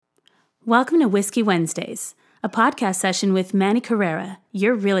Welcome to Whiskey Wednesdays, a podcast session with Manny Carrera,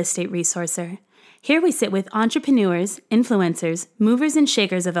 your real estate resourcer. Here we sit with entrepreneurs, influencers, movers and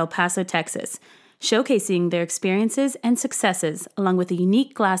shakers of El Paso, Texas, showcasing their experiences and successes along with a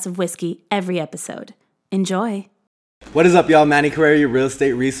unique glass of whiskey every episode. Enjoy. What is up, y'all? Manny Carrera, your real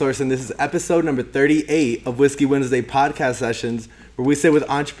estate resource, and this is episode number 38 of Whiskey Wednesday podcast sessions, where we sit with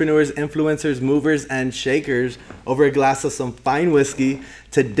entrepreneurs, influencers, movers, and shakers over a glass of some fine whiskey.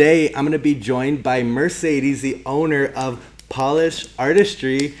 Today, I'm going to be joined by Mercedes, the owner of Polish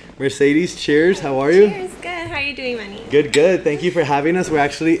Artistry. Mercedes, cheers. How are you? Cheers. Good. How are you doing, Manny? Good, good. Thank you for having us. We're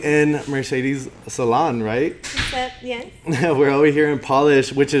actually in Mercedes' salon, right? What's up? Yes. We're over here in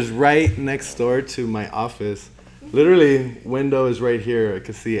Polish, which is right next door to my office. Literally, window is right here. I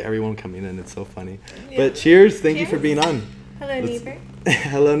can see everyone coming in. It's so funny. Yeah. But cheers. Thank you for being on. Hello, neighbor.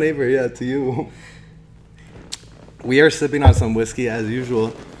 Hello, neighbor. Yeah, to you. We are sipping on some whiskey as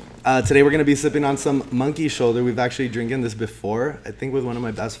usual. Today we're going to be sipping on some Monkey Shoulder. We've actually drinking this before, I think with one of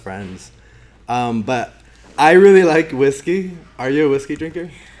my best friends. But I really like whiskey. Are you a whiskey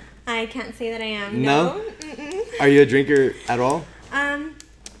drinker? I can't say that I am. No? Are you a drinker at all?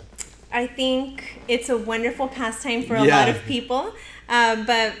 I think it's a wonderful pastime for a lot of people,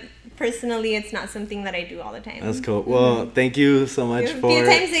 but personally, it's not something that I do all the time. That's cool. Well, thank you so much a few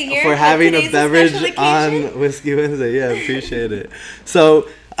times a year, for having a beverage on Whiskey Wednesday. Yeah, appreciate it. So,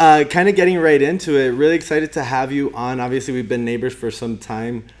 kind of getting right into it, really excited to have you on. Obviously, we've been neighbors for some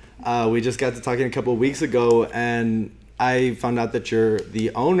time. We just got to talking a couple of weeks ago, and I found out that you're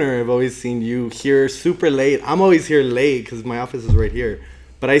the owner. I've always seen you here super late. I'm always here late because my office is right here.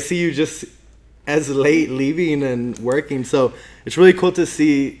 But I see you just as late leaving and working. So it's really cool to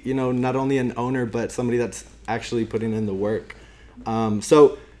see, you know, not only an owner, but somebody that's actually putting in the work.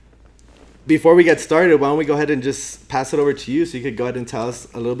 So before we get started, why don't we go ahead and just pass it over to you so you could go ahead and tell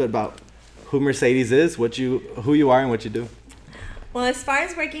us a little bit about who Mercedes is, who you are and what you do. Well, as far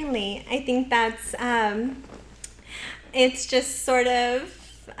as working late, I think that's, it's just sort of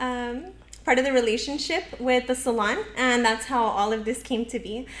part of the relationship with the salon, and that's how all of this came to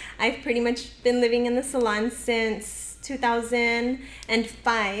be. I've pretty much been living in the salon since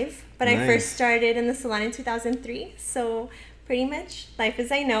 2005, but nice. I first started in the salon in 2003, so pretty much life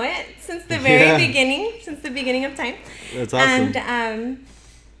as I know it since the very beginning, since the beginning of time. That's awesome. And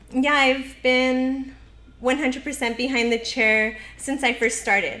I've been 100% behind the chair since I first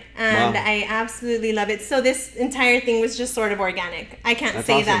started, and wow. I absolutely love it. So this entire thing was just sort of organic. I can't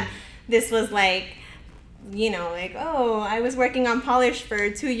say awesome. That this was like, you know, like, oh, I was working on Polish for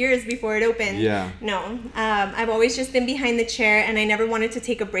 2 years before it opened. Yeah. No, I've always just been behind the chair, and I never wanted to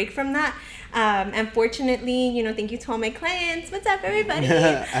take a break from that. And fortunately, you know, thank you to all my clients. What's up, everybody?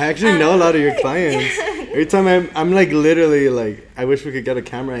 I actually know a lot of your clients. Yeah. Every time I'm like literally like, I wish we could get a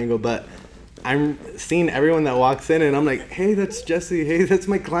camera angle, but I'm seeing everyone that walks in, and I'm like, hey, that's Jesse. Hey, that's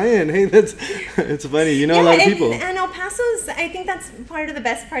my client. Hey, it's funny. You know, a lot of people. And El Paso's, I think that's part of the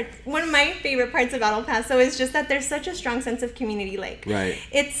best part. One of my favorite parts about El Paso is just that there's such a strong sense of community. Like, right.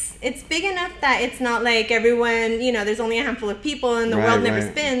 It's big enough that it's not like everyone, you know, there's only a handful of people and the world never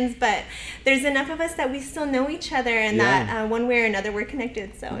spins, but there's enough of us that we still know each other, and that one way or another we're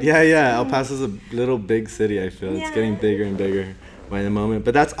connected. So yeah. El Paso's a little big city, I feel. It's getting bigger and bigger by the moment,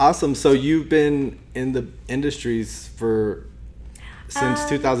 but that's awesome. So you've been in the industries since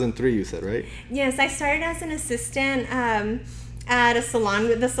 2003, you said, right? Yes, I started as an assistant at a salon,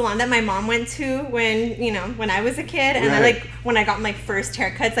 the salon that my mom went to when I was a kid, and when I got my first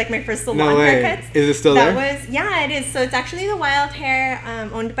haircuts, like my first salon haircuts. Is it still there? Yeah, it is. So it's actually the Wild Hair,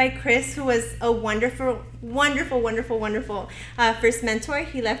 owned by Chris, who was a wonderful first mentor.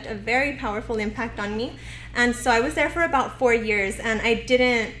 He left a very powerful impact on me. And so I was there for about 4 years, and I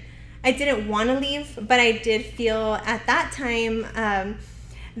didn't want to leave, but I did feel at that time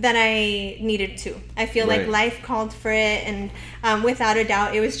that I needed to. I feel like life called for it, and without a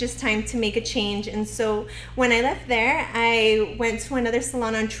doubt, it was just time to make a change. And so when I left there, I went to another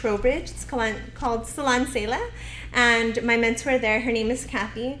salon on Trowbridge. It's called Salon Sela, and my mentor there, her name is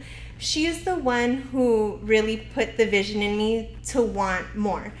Kathy. She is the one who really put the vision in me to want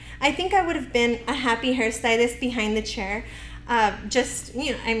more. I think I would have been a happy hairstylist behind the chair. Just,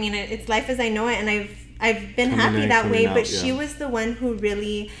 you know, I mean, it's life as I know it, and I've been happy that way, but she was the one who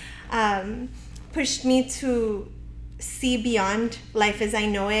really pushed me to see beyond life as I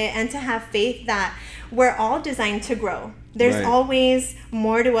know it, and to have faith that we're all designed to grow. There's always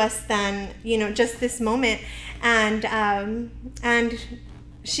more to us than, you know, just this moment. And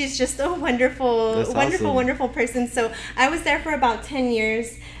she's just a wonderful person. So I was there for about 10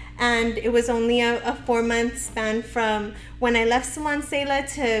 years. and it was only a 4-month span from when I left Salon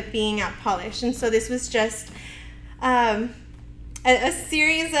Sela to being at Polish. And so this was just a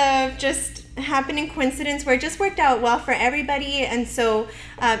series of just happening coincidence where it just worked out well for everybody. And so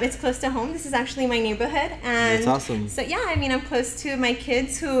it's close to home. This is actually my neighborhood. And that's awesome. So yeah, I mean, I'm close to my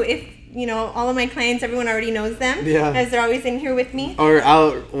kids who, if you know, all of my clients, everyone already knows them, as they're always in here with me. Or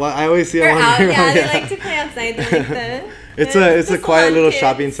out. Well, I always see them out. Yeah, they like to play outside. They like the it's a quiet little kids.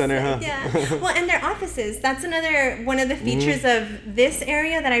 shopping center, huh? Yeah. Well, and their offices. That's another one of the features of this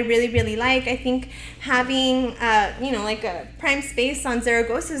area that I really, really like. I think having, like a prime space on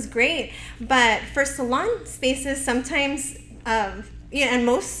Zaragoza is great, but for salon spaces, sometimes, and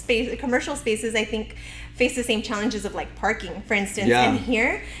most commercial spaces, I think, face the same challenges of like parking, for instance. And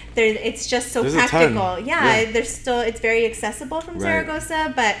here, it's just so practical. It's very accessible from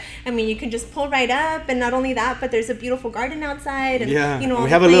Zaragoza, but I mean, you can just pull right up, and not only that, but there's a beautiful garden outside, and we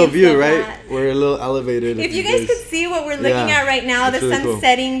have a little view, right? We're a little elevated. If you guys could see what we're looking at right now, the really sun's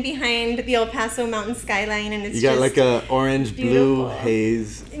setting behind the El Paso mountain skyline, and it's you got just like a orange blue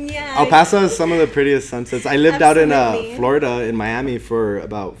haze. Yeah, El Paso has some of the prettiest sunsets. I lived out in Florida, in Miami, for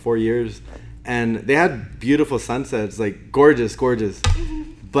about 4 years. And they had beautiful sunsets, like gorgeous.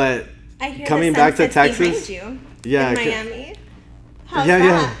 But I hear coming back to Texas, in Miami. How's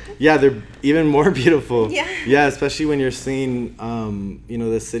that? They're even more beautiful. Yeah, especially when you're seeing,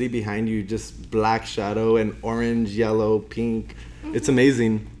 the city behind you, just black shadow and orange, yellow, pink. It's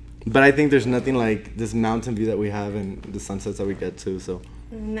amazing. But I think there's nothing like this mountain view that we have and the sunsets that we get to. So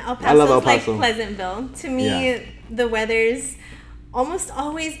El Paso's I love El Paso. Like Pleasantville. To me, the weather's almost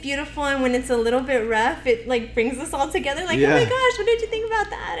always beautiful, and when it's a little bit rough, it like brings us all together. Like, oh my gosh, what did you think about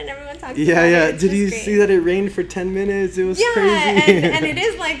that? And everyone talks about it. Yeah. Did you see that it rained for 10 minutes? It was crazy. and it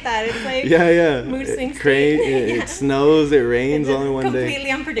is like that. It's like mood swings. It snows, it rains all in one day.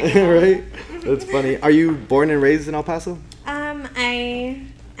 Completely unpredictable. Right? That's funny. Are you born and raised in El Paso? I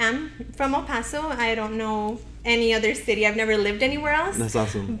am from El Paso. I don't know any other city. I've never lived anywhere else. That's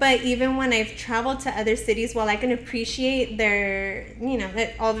awesome. But even when I've traveled to other cities, while I can appreciate their,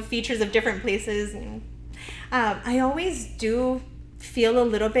 all the features of different places, I always do feel a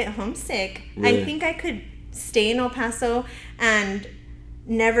little bit homesick. Really? I think I could stay in El Paso and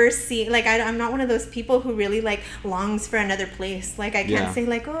never see, like, I'm not one of those people who really like longs for another place. Like, I can't say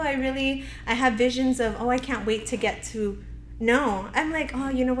like, I have visions of, I can't wait to get to. No, I'm like,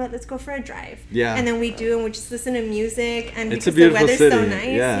 you know what? Let's go for a drive. Yeah. And then we do, and we just listen to music, and it's because a beautiful the weather's city. so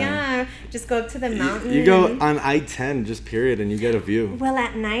nice, just go up to the mountain. You go on I-10, just period, and you get a view. Well,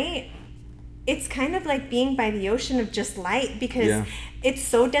 at night, it's kind of like being by the ocean of just light, because it's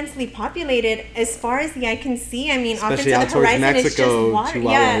so densely populated as far as the eye can see. I mean, especially off into the horizon, Mexico, it's just water.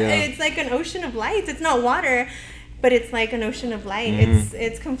 Chihuahua, It's like an ocean of lights. It's not water, but it's like an ocean of light.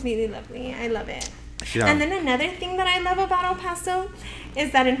 It's completely lovely. I love it. Yeah. And then another thing that I love about El Paso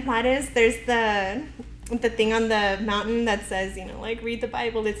is that in Juarez, there's the thing on the mountain that says, read the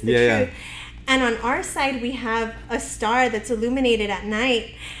Bible, it's the truth. And on our side, we have a star that's illuminated at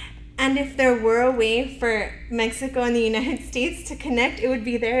night. And if there were a way for Mexico and the United States to connect, it would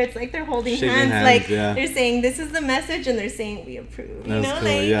be there. It's like they're holding hands. Like, they're saying, this is the message, and they're saying, we approve. That's cool.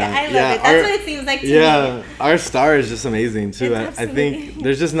 I love it. That's what it seems like to me. Yeah, our star is just amazing, too. I Absolutely. think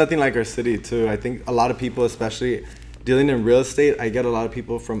there's just nothing like our city, too. I think a lot of people, especially dealing in real estate, I get a lot of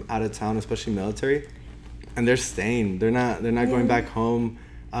people from out of town, especially military, and they're staying. They're not going back home.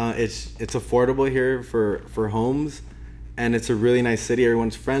 It's affordable here for homes. And it's a really nice city.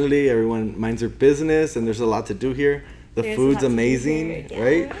 Everyone's friendly. Everyone minds their business, and there's a lot to do here. There's food's amazing,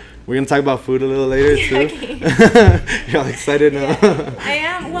 right? We're gonna talk about food a little later too. You're all excited now. I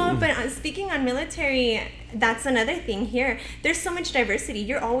am. Well, but speaking on military, that's another thing here. There's so much diversity.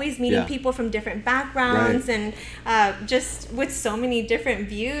 You're always meeting people from different backgrounds, and just with so many different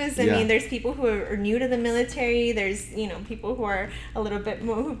views. I mean, there's people who are new to the military. There's people who are a little bit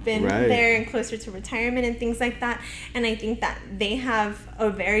more who've been there and closer to retirement and things like that. And I think that they have a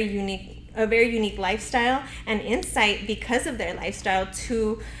very unique lifestyle and insight because of their lifestyle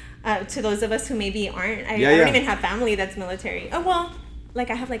to those of us who maybe aren't. I don't even have family that's military. Oh, well, like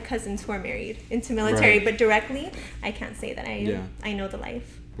I have like cousins who are married into military, but directly I can't say that I know the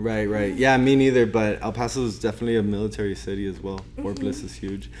life. Right. Yeah, me neither, but El Paso is definitely a military city as well. Fort Bliss is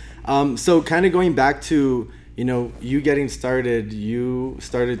huge. So kind of going back to, you getting started, you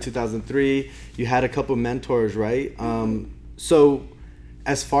started 2003, you had a couple mentors, right? So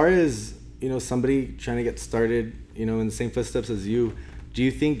as far as, somebody trying to get started, in the same footsteps as you, do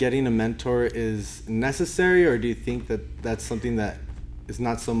you think getting a mentor is necessary, or do you think that that's something that is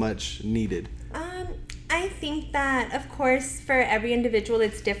not so much needed? I think that, of course, for every individual,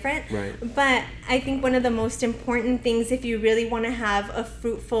 it's different. Right. But I think one of the most important things, if you really want to have a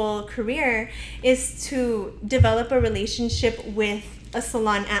fruitful career, is to develop a relationship with a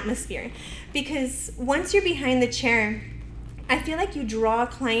salon atmosphere. Because once you're behind the chair, I feel like you draw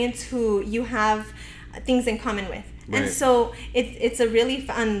clients who you have things in common with. Right. And so it's a really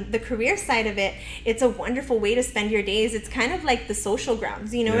fun, the career side of it, it's a wonderful way to spend your days. It's kind of like the social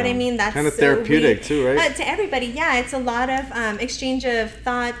grounds, you know what I mean? That's kind of therapeutic too, right? To everybody, yeah. It's a lot of exchange of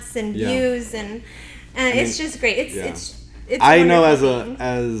thoughts and views, and it's just great. It's I know wonderful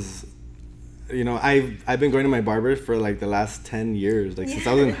as you know, I've been going to my barber for like the last 10 years, like since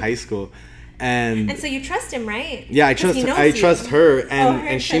I was in high school. And so you trust him, right? Yeah, I trust her,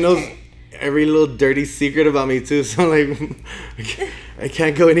 and she knows every little dirty secret about me too. So like, I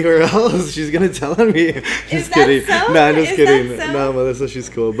can't go anywhere else. She's gonna tell on me. Just kidding. So? No, I'm just kidding. That so? No, Melissa, she's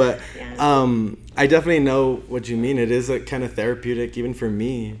cool. But I definitely know what you mean. It is a kind of therapeutic, even for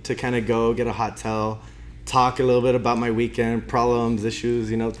me, to kind of go get a hot towel, talk a little bit about my weekend problems, issues,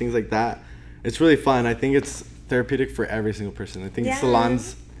 you know, things like that. It's really fun. I think it's therapeutic for every single person. I think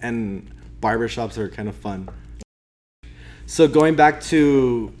salons and barbershops are kind of fun. So going back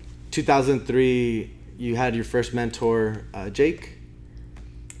to 2003, you had your first mentor, Jake?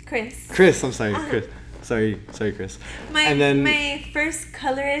 Chris, I'm sorry, Chris. Sorry, Chris. My first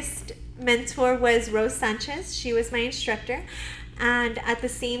colorist mentor was Rose Sanchez. She was my instructor. And at the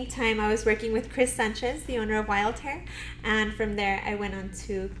same time, I was working with Chris Sanchez, the owner of Wild Hair. And from there, I went on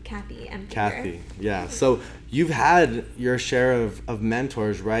to Kathy M. Kathy, yeah. So you've had your share of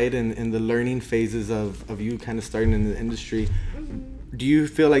mentors, right? In the learning phases of you kind of starting in the industry. Mm-hmm. Do you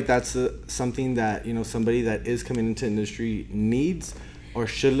feel like that's something that, you know, somebody that is coming into industry needs or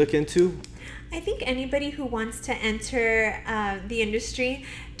should look into? I think anybody who wants to enter the industry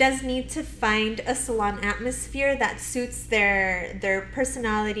does need to find a salon atmosphere that suits their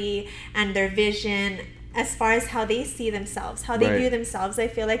personality and their vision as far as how they see themselves, how they view themselves. I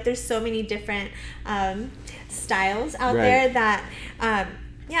feel like there's so many different styles out there that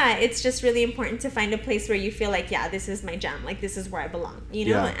it's just really important to find a place where you feel like, this is my jam, like this is where I belong, you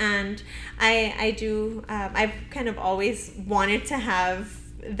know? And I've kind of always wanted to have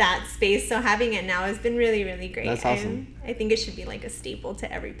that space, so having it now has been really, really great. That's awesome. I think it should be like a staple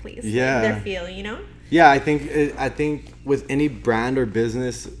to every place. Yeah. Like their feel, you know? Yeah, I think with any brand or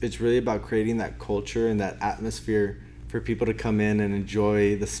business, it's really about creating that culture and that atmosphere for people to come in and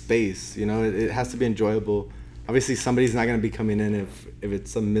enjoy the space. You know, it has to be enjoyable. Obviously, somebody's not going to be coming in if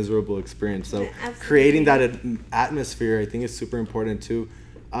it's a miserable experience. So creating that atmosphere, I think, is super important too.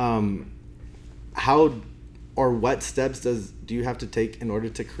 How or what steps do you have to take in order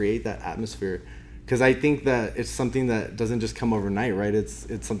to create that atmosphere? Because I think that it's something that doesn't just come overnight, right? It's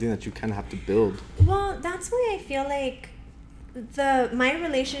something that you kind of have to build. Well, that's why I feel like my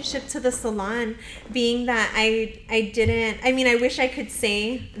relationship to the salon being that I wish I could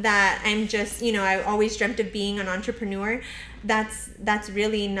say that I'm just, you know, I always dreamt of being an entrepreneur. That's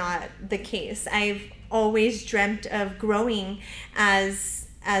really not the case. I've always dreamt of growing as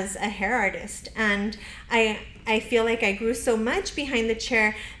a hair artist, and I feel like I grew so much behind the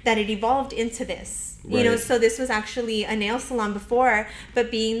chair that it evolved into this. You know, so this was actually a nail salon before,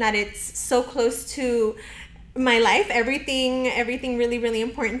 but being that it's so close to my life, everything really, really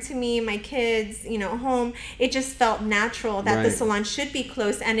important to me, my kids, you know, home, it just felt natural that the salon should be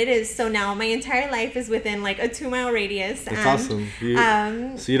close, and it is. So now my entire life is within like a 2-mile radius. That's awesome.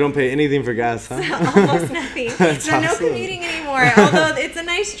 So you don't pay anything for gas, huh? Almost nothing. No commuting anymore. Although it's a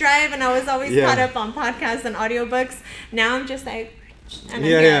nice drive, and I was always caught up on podcasts and audiobooks. Now I'm just like, and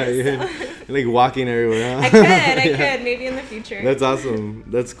You're like walking everywhere, huh? I could maybe in the future. That's awesome.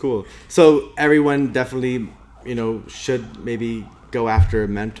 That's cool. So everyone definitely, you know, should maybe go after a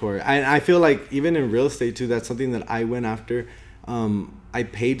mentor. I feel like even in real estate too, that's something that I went after. I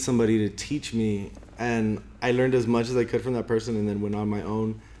paid somebody to teach me, and I learned as much as I could from that person, and then went on my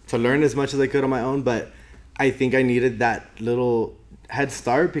own to learn as much as I could on my own. But I think I needed that little head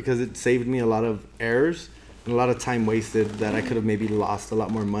start because it saved me a lot of errors and a lot of time wasted that I could have maybe lost a lot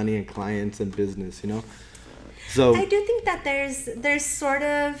more money and clients and business, you know? So I do think that there's sort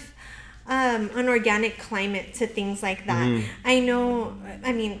of an organic climate to things like that. I know,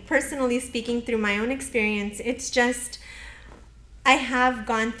 I mean, personally speaking, through my own experience, it's just, I have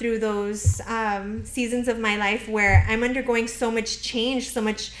gone through those seasons of my life where I'm undergoing so much change, so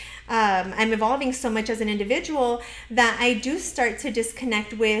much, I'm evolving so much as an individual that I do start to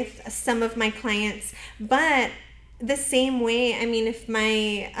disconnect with some of my clients. But the same way, I mean, if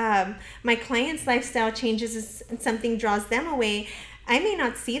my client's lifestyle changes and something draws them away, I may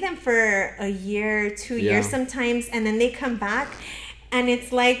not see them for a year, 2 years sometimes, and then they come back. And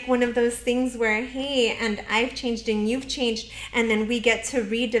it's like one of those things where, hey, and I've changed and you've changed, and then we get to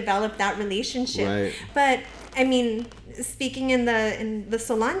redevelop that relationship. Right. But I mean, speaking in the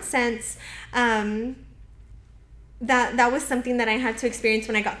salon sense, that was something that I had to experience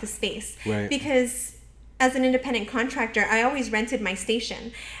when I got the space. Right. Because as an independent contractor, I always rented my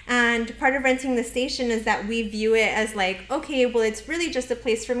station. And part of renting the station is that we view it as like, okay, well, it's really just a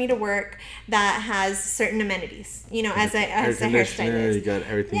place for me to work that has certain amenities, you know, as a hairstylist. You got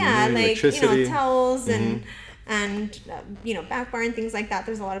everything. Yeah, like, electricity. you know, towels and you know, back bar and things like that.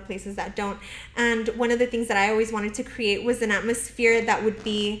 There's a lot of places that don't. And one of the things that I always wanted to create was an atmosphere that would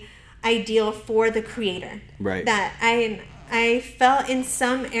be ideal for the creator. Right. That I felt in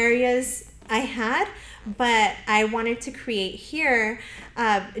some areas I had, but I wanted to create here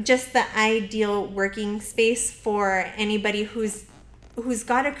just the ideal working space for anybody who's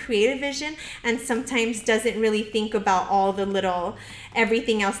got a creative vision and sometimes doesn't really think about all the little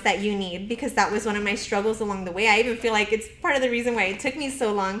everything else that you need, because that was one of my struggles along the way. I even feel like it's part of the reason why it took me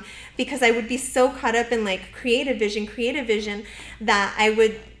so long, because I would be so caught up in like creative vision that I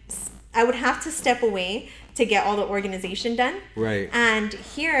would have to step away to get all the organization done. Right. And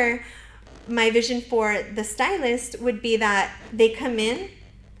here, my vision for the stylist would be that they come in,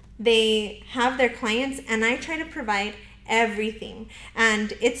 they have their clients, and I try to provide everything.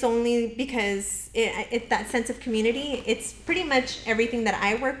 And it's only because it's that sense of community. It's pretty much everything that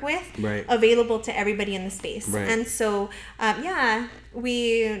I work with available to everybody in the space. Right. And so,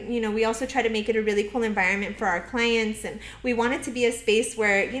 we also try to make it a really cool environment for our clients, and we want it to be a space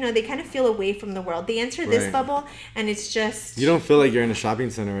where, you know, they kind of feel away from the world. They enter this bubble, and it's just, you don't feel like you're in a shopping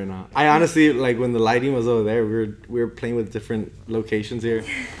center right now. I honestly, like, when the lighting was over there, we were playing with different locations here.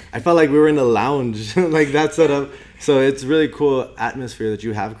 I felt like we were in a lounge, like that setup. So it's really cool atmosphere that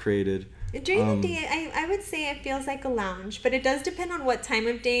you have created. During the day, I would say it feels like a lounge, but it does depend on what time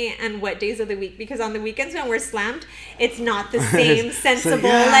of day and what days of the week, because on the weekends when we're slammed, it's not the same sensible,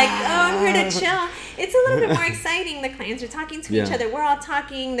 like, oh, I'm here to chill. It's a little bit more exciting. The clients are talking to each other. We're all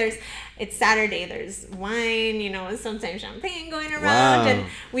talking. It's Saturday. There's wine, you know, sometimes champagne going around, and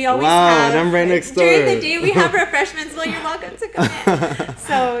we always have. And I'm right next door. During the day, we have refreshments. Well, you're welcome to come in.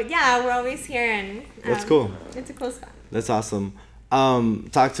 So, yeah, we're always here, and that's cool. It's a cool spot. That's awesome.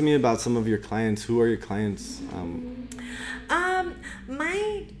 Talk to me about some of your clients. Who are your clients?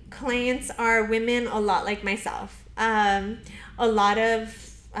 My clients are women a lot like myself. A lot of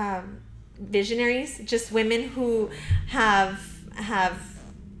visionaries, just women who have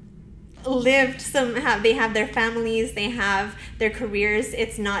lived they have their families, they have their careers.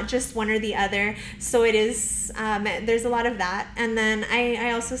 It's not just one or the other. So it is, there's a lot of that. And then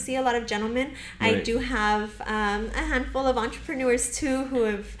I also see a lot of gentlemen. Right. I do have a handful of entrepreneurs too, who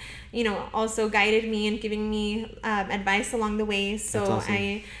have, you know, also guided me and giving me advice along the way. So that's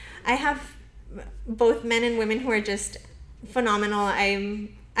awesome. I have both men and women who are just phenomenal.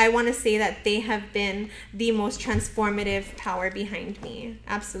 I want to say that they have been the most transformative power behind me.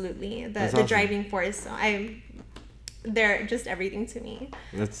 Absolutely. The driving force. So they're just everything to me.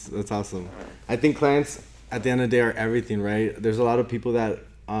 That's awesome. I think clients at the end of the day are everything, right? There's a lot of people that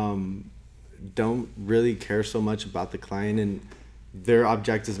don't really care so much about the client, and their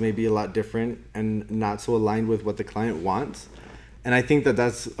objectives may be a lot different and not so aligned with what the client wants. And I think that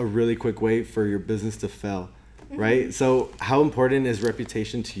that's a really quick way for your business to fail. Right? So how important is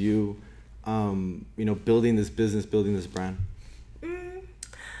reputation to you, building this business, building this brand?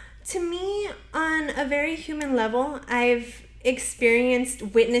 To me, on a very human level, I've experienced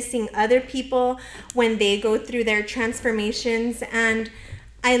witnessing other people when they go through their transformations, and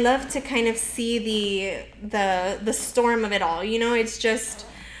I love to kind of see the storm of it all. You know, it's just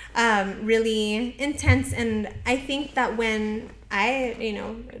really intense, and I think that when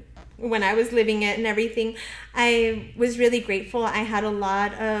I was living it and everything, I was really grateful. I had a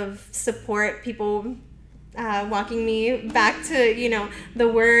lot of support, people walking me back to, the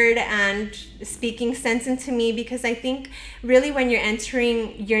word and speaking sense into me, because I think really when you're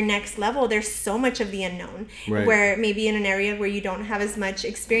entering your next level, there's so much of the unknown, where maybe in an area where you don't have as much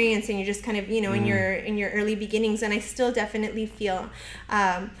experience and you're just kind of, in your early beginnings. And I still definitely feel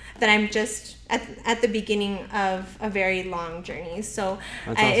that I'm just at the beginning of a very long journey. So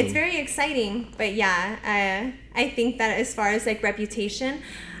awesome. It's very exciting, but yeah, I think that as far as like reputation,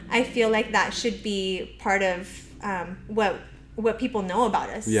 I feel like that should be part of what people know about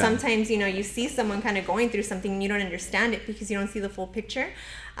us. Yeah. Sometimes, you see someone kind of going through something and you don't understand it because you don't see the full picture.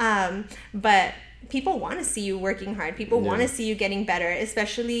 But people want to see you working hard. People want to see you getting better,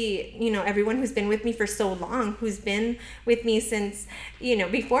 especially, you know, everyone who's been with me for so long, who's been with me since, you know,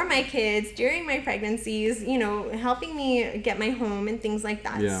 before my kids, during my pregnancies, you know, helping me get my home and things like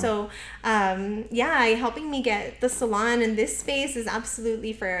that. Yeah. So, helping me get the salon and this space is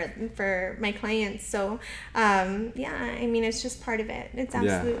absolutely for my clients. So, I mean, it's just part of it. It's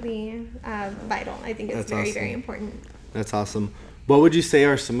absolutely vital. I think it's very important. That's awesome. What would you say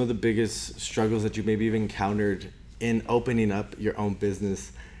are some of the biggest struggles that you maybe have encountered in opening up your own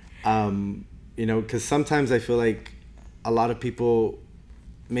business? You know, because sometimes I feel like a lot of people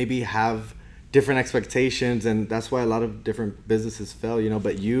maybe have different expectations, and that's why a lot of different businesses fail, you know,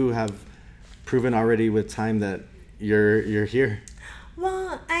 but you have proven already with time that you're here.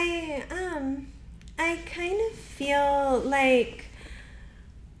 Well, I kind of feel like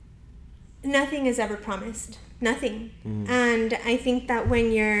nothing is ever promised. Nothing. And I think that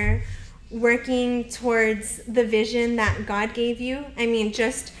when you're working towards the vision that God gave you, I mean,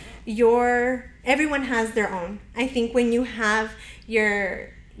 just everyone has their own. I think when you have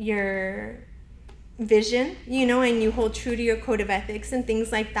your vision, you know, and you hold true to your code of ethics and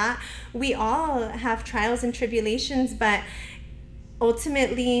things like that, we all have trials and tribulations, but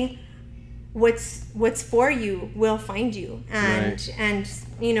ultimately what's for you will find you. And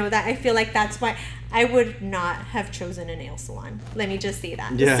you know, that I feel like that's why I would not have chosen a nail salon. Let me just say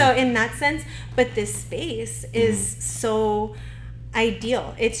that. Yeah. So in that sense, but this space is so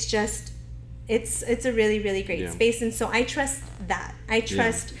ideal. It's just it's a really, really great space. And so I trust that. I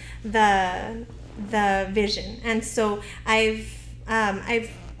trust the vision. And so I've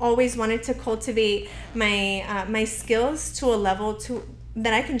always wanted to cultivate my skills to a level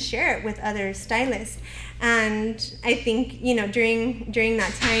that I can share it with other stylists. And I think, you know, during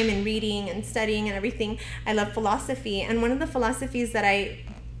that time and reading and studying and everything, I love philosophy. And one of the philosophies that I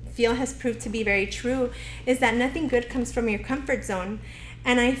feel has proved to be very true is that nothing good comes from your comfort zone.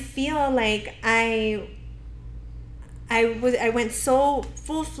 And I feel like I went so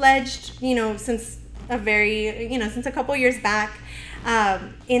full-fledged, you know, since a couple years back,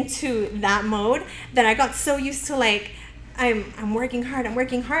 into that mode, that I got so used to, like, I'm working hard,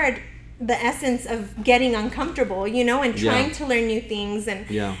 the essence of getting uncomfortable, you know, and trying to learn new things, and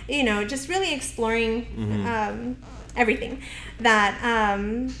you know, just really exploring everything that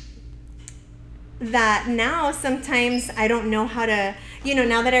now sometimes I don't know how to, you know,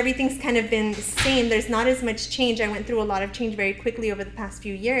 now that everything's kind of been the same, there's not as much change. I went through a lot of change very quickly over the past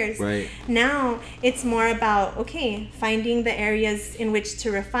few years. Right. Now it's more about, okay, finding the areas in which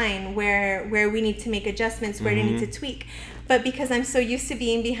to refine, where we need to make adjustments, where we need to tweak. But because I'm so used to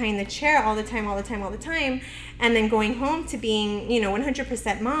being behind the chair all the time, and then going home to being, you know,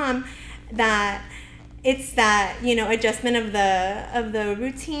 100% mom, that it's that, you know, adjustment of the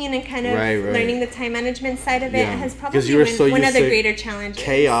routine and kind of learning the time management side of it has probably been one of the greater challenges.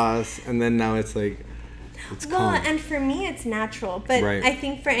 Chaos, and then now it's like, it's calm. And for me it's natural, but I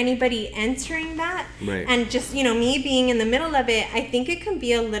think for anybody entering that, and just, you know, me being in the middle of it, I think it can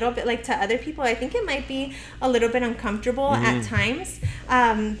be a little bit, like, to other people, I think it might be a little bit uncomfortable at times,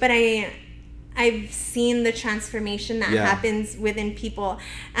 but I've seen the transformation that happens within people,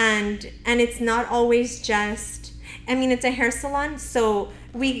 and it's not always just, I mean, it's a hair salon, so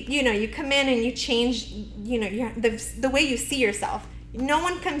you come in and you change, you know, the way you see yourself. No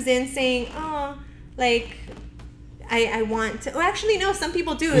one comes in saying, oh, like, I want to, actually no, some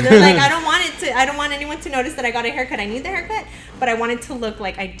people do. They're like, I don't want anyone to notice that I got a haircut. I need the haircut, but I want it to look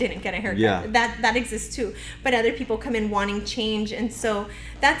like I didn't get a haircut. Yeah. That exists too. But other people come in wanting change, and so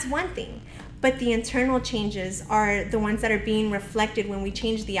that's one thing. But the internal changes are the ones that are being reflected when we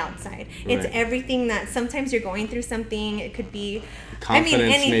change the outside. It's everything that sometimes you're going through something. It could be confidence,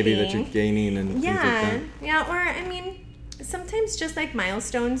 anything. maybe, that you're gaining and things like that. Yeah, or I mean, sometimes just like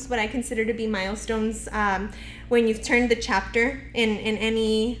milestones, what I consider to be milestones, when you've turned the chapter in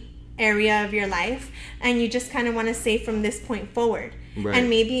any area of your life, and you just kind of want to say from this point forward. Right. And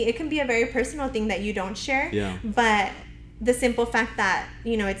maybe it can be a very personal thing that you don't share, but the simple fact that,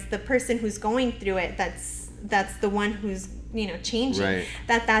 you know, it's the person who's going through it that's the one who's, you know, changing.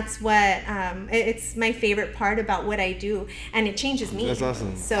 That's what it's my favorite part about what I do, and it changes me. That's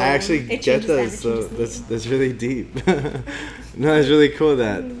awesome. So I actually get that. So that's really deep. No, it's really cool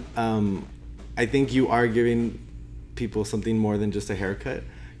that I think you are giving people something more than just a haircut,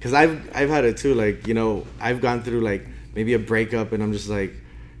 because I've had it too. Like, you know, I've gone through like maybe a breakup, and I'm just like,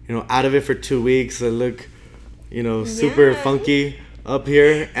 you know, out of it for 2 weeks. I look, you know, super funky up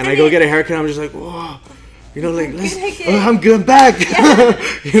here, and I go get a haircut. I'm just like, whoa, you know, like, I'm good back.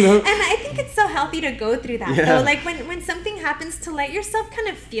 You know. And I think think it's so healthy to go through that though. Like when something happens, to let yourself kind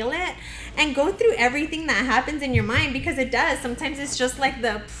of feel it and go through everything that happens in your mind, because it does. Sometimes it's just like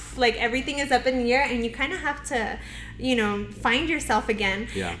everything is up in the air, and you kind of have to, find yourself again.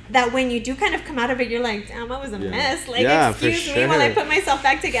 Yeah. That when you do kind of come out of it, you're like, damn, I was a mess. Like, excuse me sure. while I put myself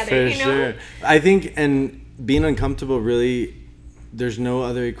back together, Sure. I think, and being uncomfortable, really, there's no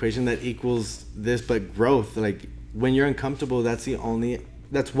other equation that equals this but growth. Like, when you're uncomfortable, that's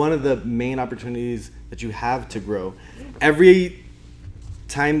one of the main opportunities that you have to grow. Every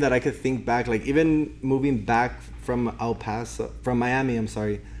time that I could think back, like even moving back from Miami,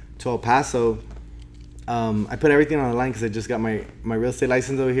 to El Paso, I put everything on the line because I just got my real estate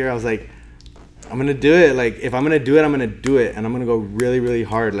license over here. I was like, I'm going to do it. Like, if I'm going to do it, I'm going to do it. And I'm going to go really, really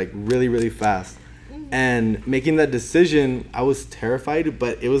hard, like really, really fast. And making that decision, I was terrified,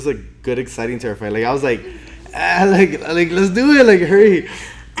 but it was a good, exciting terrified. Like, I was like, let's do it. Like, hurry.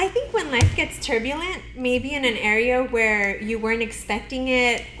 I think when life gets turbulent, maybe in an area where you weren't expecting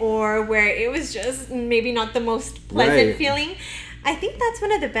it, or where it was just maybe not the most pleasant feeling, I think that's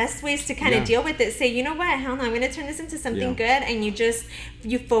one of the best ways to kind of deal with it. Say, you know what, hell no, I'm going to turn this into something good. And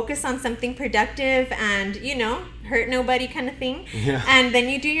you focus on something productive and, hurt nobody kind of thing. Yeah. And then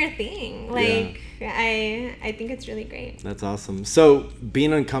you do your thing. Like, I think it's really great. That's awesome. So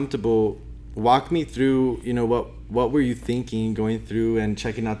being uncomfortable, walk me through, what were you thinking going through and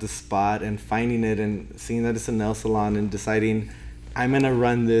checking out the spot and finding it and seeing that it's a nail salon and deciding, I'm going to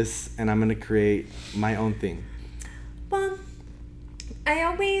run this and I'm going to create my own thing? Well, I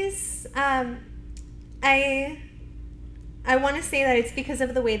always, I want to say that it's because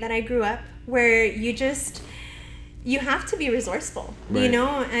of the way that I grew up, where you have to be resourceful. Right.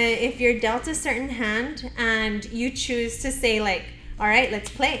 If you're dealt a certain hand and you choose to say, like, all right, let's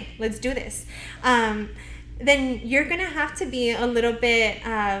play, let's do this, then you're going to have to be a little bit,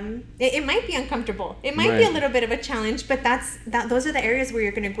 it might be uncomfortable. It might be a little bit of a challenge, but those are the areas where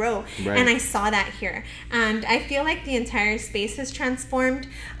you're going to grow. Right. And I saw that here. And I feel like the entire space has transformed.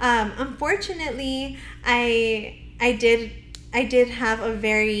 Unfortunately, I did have a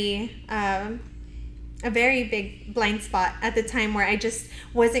very big blind spot at the time, where I just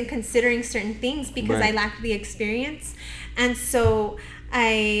wasn't considering certain things because I lacked the experience. And so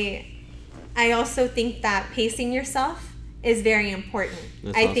I also think that pacing yourself is very important.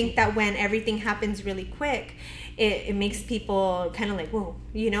 That's awesome. I think that when everything happens really quick, it makes people kind of like, whoa,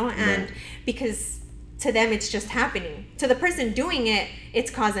 and because to them it's just happening. To the person doing it, it's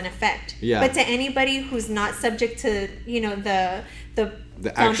cause and effect. Yeah. But to anybody who's not subject to, the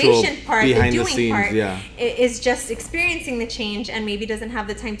foundation part, the doing part, is just experiencing the change and maybe doesn't have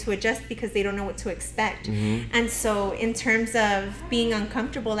the time to adjust because they don't know what to expect. Mm-hmm. And so in terms of being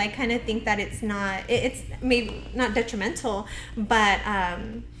uncomfortable, I kind of think that it's maybe not detrimental, but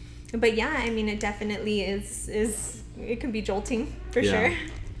yeah, I mean, it definitely is it can be jolting for sure.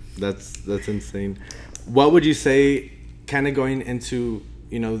 That's insane. What would you say, kind of going into,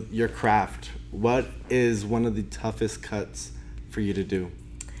 your craft, what is one of the toughest cuts for you to do?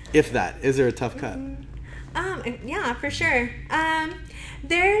 If that, is there a tough cut? Yeah, for sure.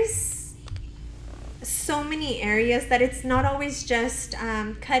 There's so many areas that it's not always just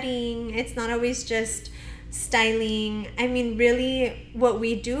cutting. It's not always just styling. I mean, really what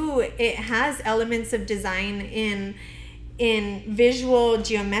we do, it has elements of design in visual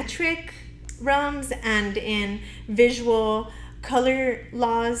geometric realms and in visual color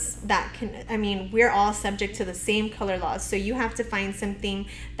laws we're all subject to the same color laws. So you have to find something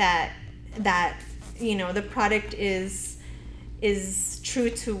that the product is true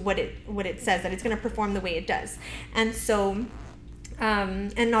to what it says, that it's going to perform the way it does. And so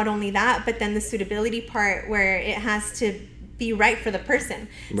and not only that, but then the suitability part, where it has to be right for the person.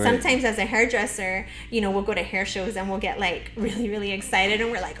 Right. Sometimes as a hairdresser, we'll go to hair shows and we'll get like really, really excited, and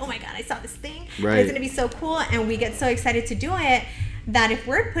we're like, oh my God, I saw this thing. Right. It's going to be so cool. And we get so excited to do it that if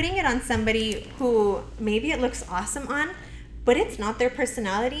we're putting it on somebody who maybe it looks awesome on, but it's not their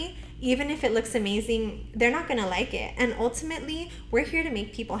personality, even if it looks amazing, they're not going to like it. And ultimately, we're here to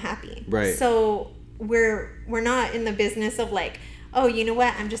make people happy. Right. So we're not in the business of like, oh, you know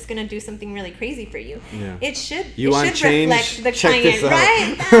what, I'm just going to do something really crazy for you. Yeah. It should reflect the client.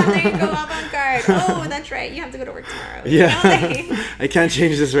 Right? There you go, avant-garde. Oh, that's right. You have to go to work tomorrow. Yeah. I can't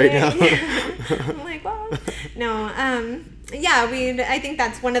change this right now. I'm like, well, no. I think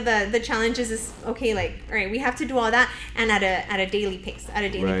that's one of the challenges is, okay, like, all right, we have to do all that, and at a daily pace. At a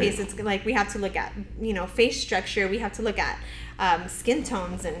daily pace, it's like we have to look at, face structure. We have to look at skin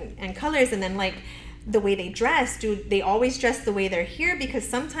tones and colors, and then like the way they dress. Do they always dress the way they're here? Because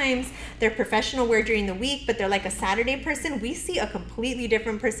sometimes they're professional wear during the week, but they're like a Saturday person. We see a completely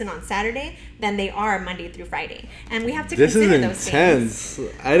different person on Saturday than they are Monday through Friday. And we have to consider those things. This is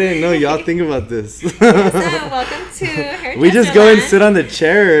intense. I didn't know y'all think about this. Yes, welcome to Hairdresser We just go and Land. sit on the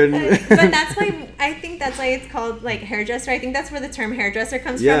chair. But that's why, I think that's why it's called like hairdresser. I think that's where the term hairdresser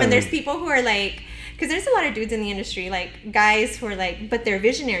comes Yeah. from. And there's people who are like, because there's a lot of dudes in the industry, like guys who are like, but they're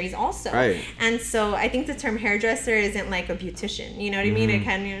visionaries also. Right. And so I think the term hairdresser isn't like a beautician. You know what I mean? It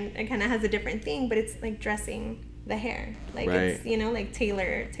kind of has a different thing, but it's like dressing the hair. Like it's, you know, like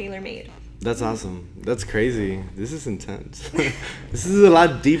tailor made. That's awesome. That's crazy. This is intense. This is a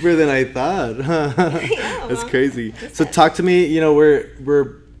lot deeper than I thought. That's crazy. So talk to me, you know,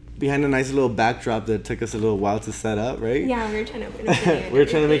 we're behind a nice little backdrop that took us a little while to set up, right? Yeah, we were trying to open up. We were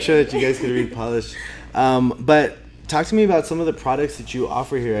trying to make sure that you guys could read polish. But talk to me about some of the products that you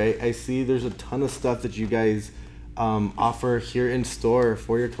offer here. I see there's a ton of stuff that you guys offer here in store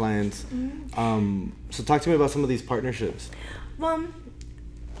for your clients. So talk to me about some of these partnerships. Well,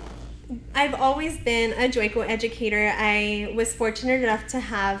 I've always been a Joico educator. I was fortunate enough to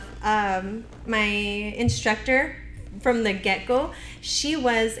have my instructor from the get-go. She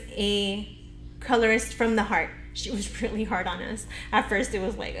was a colorist from the heart. She was really hard on us. At first, it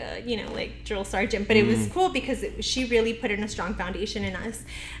was like a, you know, like drill sergeant, but it was cool because she really put in a strong foundation in us.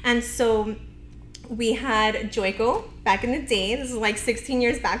 And so we had Joico back in the day. This is like 16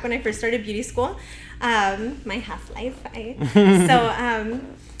 years back when I first started beauty school. My half-life.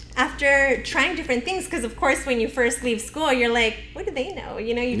 After trying different things, because of course when you first leave school, you're like, what do they know?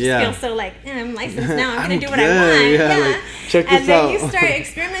 You know, you just feel so like, I'm licensed now, I'm gonna do what I want. Like, check this and then out. you start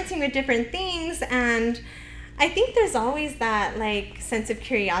experimenting with different things, and I think there's always that like sense of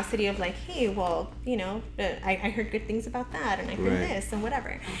curiosity of like, hey, well, you know, I heard good things about that, and I heard this and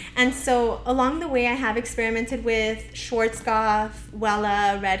whatever. And so along the way, I have experimented with Schwarzkopf,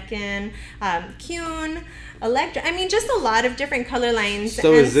 Wella, Redken, Kuhn, Electra. I mean, just a lot of different color lines.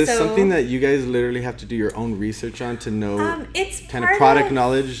 So is this something that you guys literally have to do your own research on to know it's kind of product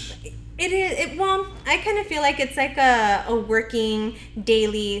knowledge? It is. Well, I kind of feel like it's like a working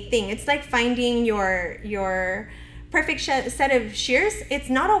daily thing. It's like finding your perfect set of shears. It's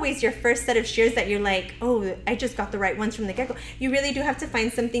not always your first set of shears that you're like, oh, I just got the right ones from the get-go. You really do have to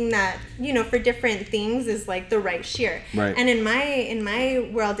find something that, you know, for different things is like the right shear. Right. And in my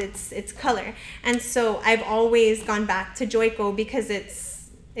world, it's color. And so I've always gone back to Joico because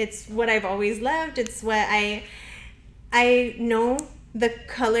it's what I've always loved. It's what I know the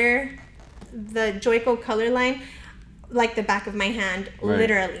color, the Joico color line like the back of my hand,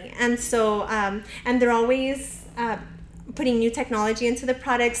 literally. And so and they're always putting new technology into the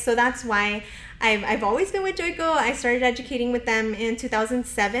products, so that's why I've always been with Joico. I started educating with them in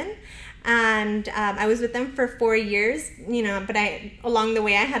 2007, and I was with them for 4 years, you know, but along the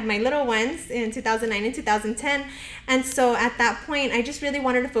way I had my little ones in 2009 and 2010, and so at that point I just really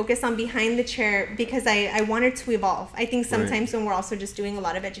wanted to focus on behind the chair because I wanted to evolve. I think sometimes when we're also just doing a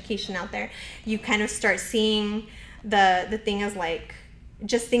lot of education out there, you kind of start seeing the thing as like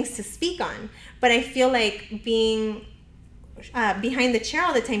just things to speak on, but I feel like being behind the chair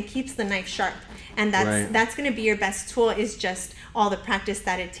all the time keeps the knife sharp, and that's going to be your best tool, is just all the practice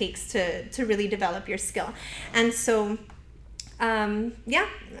that it takes to really develop your skill. And so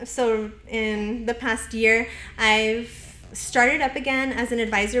so in the past year I've started up again as an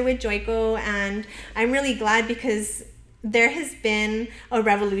advisor with Joico, and I'm really glad because there has been a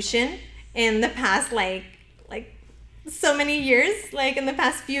revolution in the past like so many years, like in the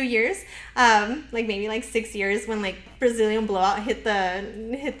past few years, like maybe like 6 years, when like Brazilian Blowout hit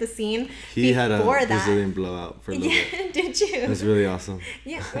the scene. He had a Brazilian Blowout for a little bit. Did you? That's really awesome.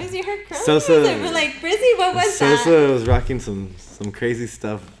 Yeah, was your hair curly? Sosa, like Brizzy, what was that? Sosa was rocking some crazy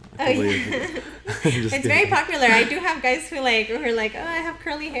stuff. It's very popular. I do have guys who are like, oh, I have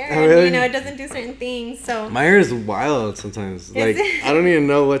curly hair, oh, really? And, you know, it doesn't do certain things. So my hair is wild sometimes. Like I don't even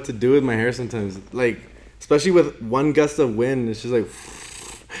know what to do with my hair sometimes. Like, especially with one gust of wind, it's just like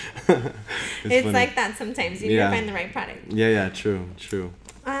it's like that sometimes. You need to find the right product. Yeah, true.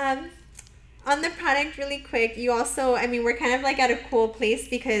 On the product, really quick, you also, I mean, we're kind of like at a cool place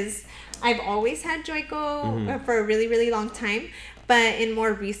because I've always had Joico for a really, really long time. But in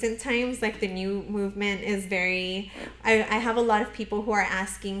more recent times, like the new movement is very, I have a lot of people who are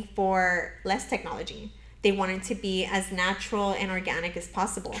asking for less technology. They want it to be as natural and organic as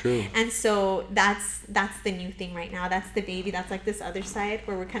possible. True. And so that's the new thing right now. That's the baby. That's like this other side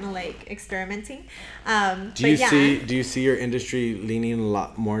where we're kind of like experimenting. Do you see your industry leaning a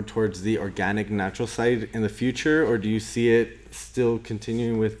lot more towards the organic, natural side in the future, or do you see it still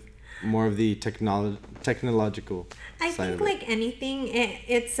continuing with more of the technological I side think of it? like anything,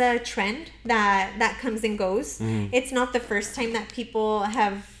 it's a trend that comes and goes. Mm-hmm. It's not the first time that people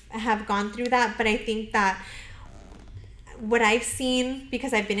have gone through that, but I think that what I've seen,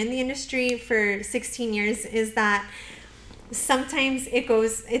 because I've been in the industry for 16 years, is that sometimes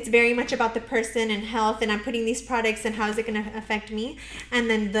it's very much about the person and health, and I'm putting these products and how is it going to affect me. And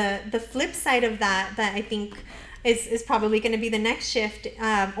then the flip side of that I think is probably going to be the next shift,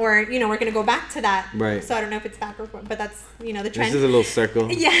 or we're going to go back to that. Right. So I don't know if it's back or forth, but that's the trend. This is a little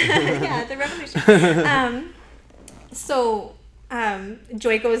circle. Yeah, the revolution. So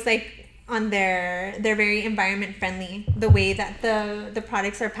Joico is like on they're very environment friendly. The way that the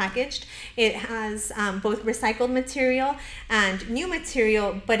products are packaged, it has both recycled material and new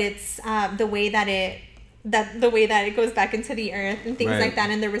material, but it's the way that it goes back into the earth and things Right. like that,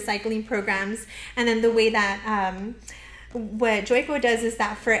 and the recycling programs. And then the way that what Joico does is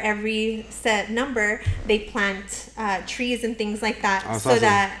that for every set number, they plant trees and things like that, That's so awesome.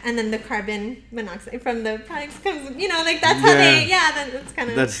 that, and then the carbon monoxide from the products comes, like that's how that's kind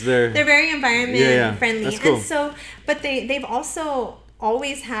of, they're very environment friendly. That's cool. And so, but they've also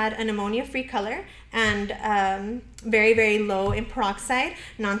always had an ammonia-free color and very, very low in peroxide,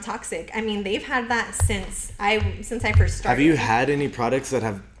 non-toxic. I mean, they've had that since I first started. Have you had any products that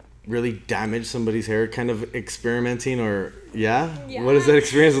have really damaged somebody's hair, kind of experimenting, or Yeah. what is that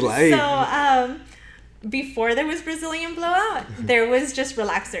experience like? So before there was Brazilian blowout, there was just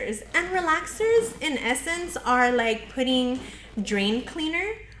relaxers, and relaxers in essence are like putting drain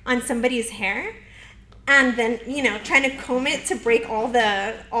cleaner on somebody's hair and then trying to comb it to break all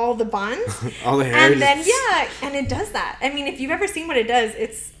the bonds All the hair. and then and it does that. I mean, if you've ever seen what it does,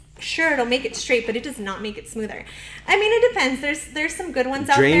 it'll make it straight, but it does not make it smoother. I mean, it depends. There's some good ones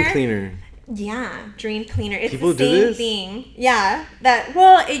out there. Drain cleaner. Yeah, drain cleaner. It's People the do same this? thing. Yeah,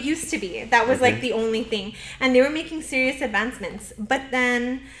 it used to be. That was like the only thing. And they were making serious advancements. But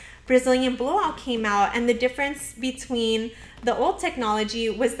then Brazilian blowout came out, and the difference between the old technology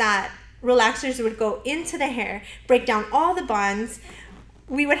was that relaxers would go into the hair, break down all the bonds.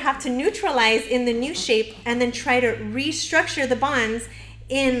 We would have to neutralize in the new shape and then try to restructure the bonds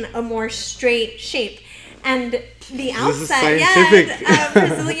in a more straight shape. And the outside,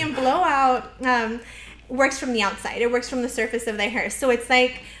 Brazilian blowout works from the outside. It works from the surface of the hair. So it's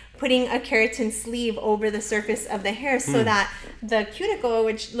like putting a keratin sleeve over the surface of the hair so that the cuticle,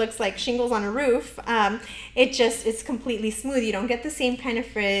 which looks like shingles on a roof, it's completely smooth. You don't get the same kind of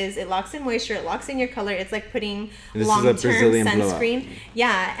frizz. It locks in moisture. It locks in your color. It's like putting long-term sunscreen.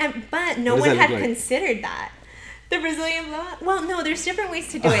 Yeah, but no one had considered that. The Brazilian blowout? Well, no, there's different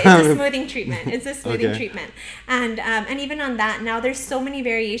ways to do it. It's a smoothing treatment. Treatment. And even on that, now there's so many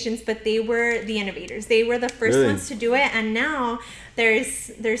variations, but they were the innovators. They were the first ones to do it, and now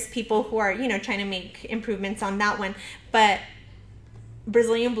there's people who are, trying to make improvements on that one. But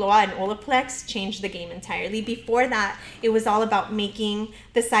Brazilian blowout and Olaplex changed the game entirely. Before that, it was all about making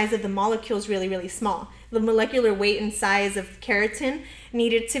the size of the molecules really, really small. The molecular weight and size of keratin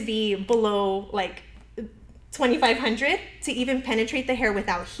needed to be below like 2,500 to even penetrate the hair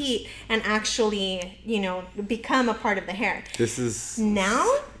without heat and actually, become a part of the hair. This is now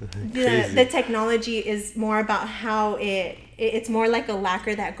the technology is more about how it's more like a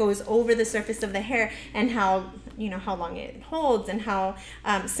lacquer that goes over the surface of the hair, and how long it holds, and how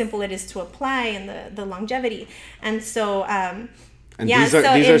simple it is to apply, and the longevity. And so these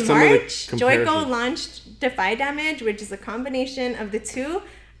are in March, Joico launched Defy Damage, which is a combination of the two,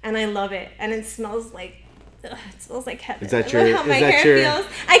 and I love it. And it smells like heaven. Is that how my hair feels.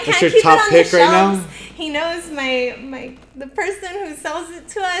 I can't your keep top it on pick the right shelves. now? He knows the person who sells it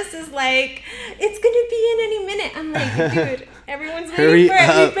to us is like, it's gonna be in any minute. I'm like, dude, everyone's waiting for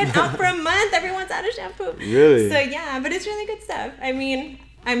it. We've been out for a month. Everyone's out of shampoo. Really? So yeah, but it's really good stuff. I mean,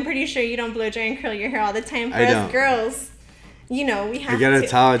 I'm pretty sure you don't blow dry and curl your hair all the time. For us girls, we have to. I get a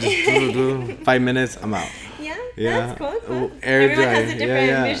towel, just do 5 minutes, I'm out. Yeah, that's cool. Air Everyone dry. has a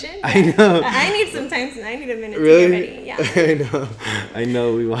different vision. I know. I need a minute really? to get ready. Yeah. I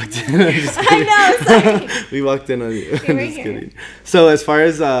know. We walked in. I'm just kidding. I know. Sorry. We walked in on you. I'm just kidding. So as far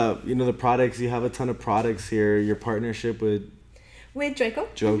as the products, you have a ton of products here. Your partnership with Joico.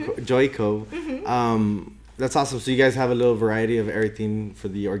 Joico. Mm-hmm. That's awesome. So you guys have a little variety of everything for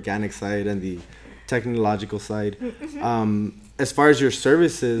the organic side and the technological side. Mm-hmm. As far as your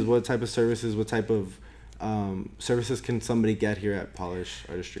services, what type of services can somebody get here at Polish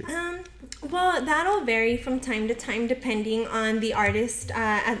Artistry? Well, that'll vary from time to time depending on the artist,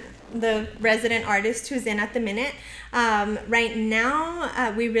 the resident artist who's in at the minute. Right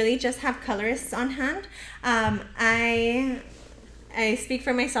now, we really just have colorists on hand. I speak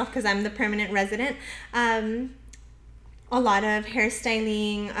for myself because I'm the permanent resident. A lot of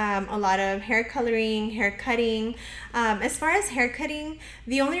hairstyling, a lot of hair coloring, hair cutting. As far as hair cutting,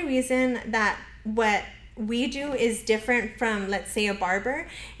 the only reason that what we do is different from, let's say, a barber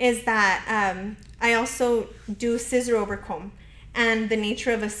is that I also do scissor over comb. And the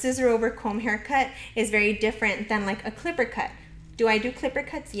nature of a scissor over comb haircut is very different than like a clipper cut. Do I do clipper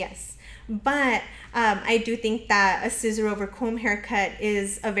cuts? Yes. But I do think that a scissor over comb haircut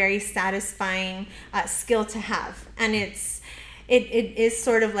is a very satisfying skill to have. And it is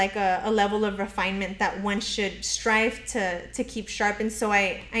sort of like a level of refinement that one should strive to keep sharp. And so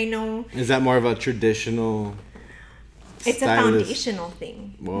I know... Is that more of a traditional... It's stylist? A foundational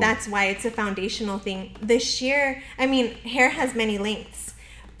thing. Whoa. That's why it's a foundational thing. The shear, I mean, hair has many lengths.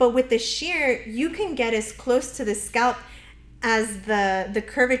 But with the shear, you can get as close to the scalp as the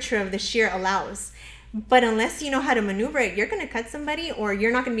curvature of the shear allows. But unless you know how to maneuver it, you're going to cut somebody or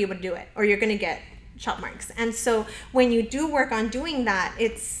you're not going to be able to do it, or you're going to get chop marks. And so when you do work on doing that,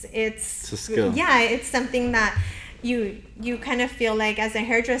 it's a skill. Yeah, it's something that you kind of feel like as a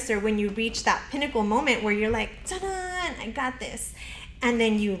hairdresser, when you reach that pinnacle moment where you're like, ta-da, I got this. And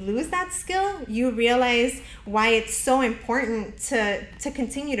then you lose that skill, you realize why it's so important to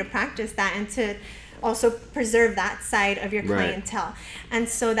continue to practice that and to also preserve that side of your clientele. Right. And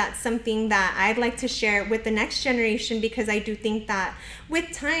so that's something that I'd like to share with the next generation, because I do think that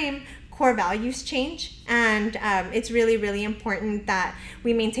with time, core values change, and it's really, really important that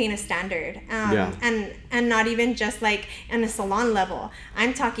we maintain a standard. And not even just like in a salon level.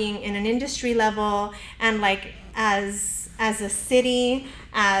 I'm talking in an industry level, and like as a city,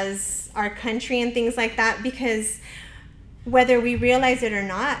 as our country and things like that, because whether we realize it or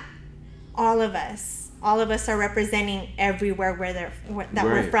not, all of us are representing everywhere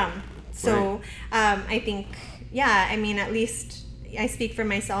we're from. So I think, I mean, at least I speak for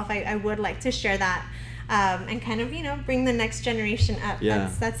myself. I would like to share that and kind of, bring the next generation up.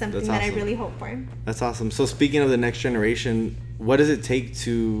 Yeah, that's something that's awesome. That I really hope for. That's awesome. So speaking of the next generation, what does it take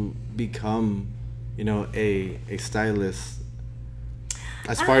to become, a stylist?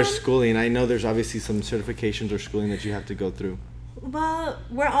 As far as schooling, I know there's obviously some certifications or schooling that you have to go through. Well,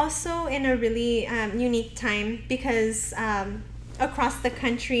 we're also in a really unique time because across the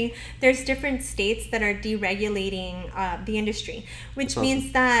country, there's different states that are deregulating the industry, which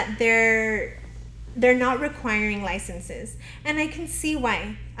means that they're not requiring licenses. And I can see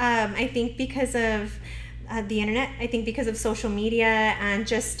why. I think because of the internet, I think because of social media, and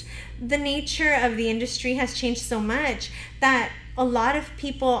just the nature of the industry has changed so much that a lot of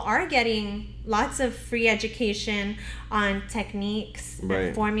people are getting lots of free education on techniques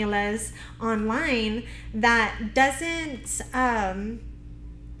and formulas online that doesn't kind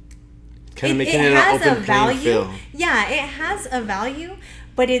of making it an open playing field. Yeah, it has a value,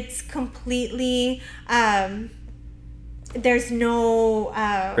 but it's completely there's no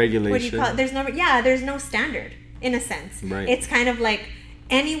regulation. What do you call it? There's no standard in a sense. Right. It's kind of like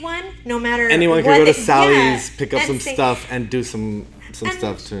anyone, no matter anyone can go to Sally's, pick up some stuff and do some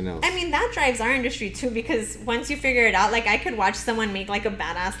stuff to nails. I mean, that drives our industry too, because once you figure it out, like I could watch someone make like a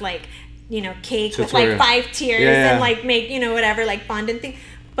badass cake with like 5 tiers and like make whatever like fondant thing.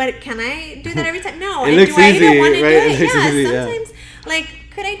 But can I do that every time? No. It looks easy, I even want to do it? Easy, sometimes like,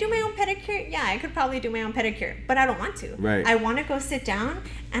 could I do my own pedicure? Yeah, I could probably do my own pedicure, but I don't want to. Right. I want to go sit down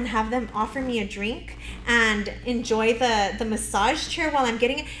and have them offer me a drink and enjoy the massage chair while I'm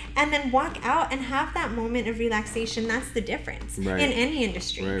getting it, and then walk out and have that moment of relaxation. That's the difference in any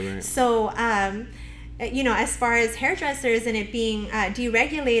industry. Right. So, as far as hairdressers and it being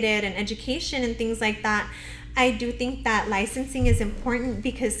deregulated and education and things like that, I do think that licensing is important,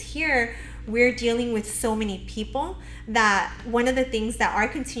 because here we're dealing with so many people that one of the things that our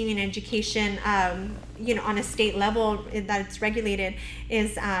continuing education, on a state level that it's regulated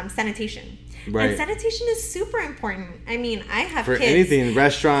is sanitation. Right. And sanitation is super important. I mean, I have for kids. anything,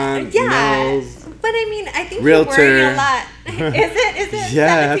 restaurant, nails. But I mean, I think realtor. You worry a lot. Is it?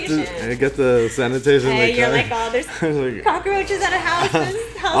 Yeah, sanitation? I get the sanitation. You're like, there's cockroaches at a house.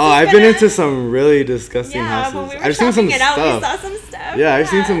 I've been into some really disgusting houses. When we were I've seen some we stuff. saw some stuff. Yeah, I've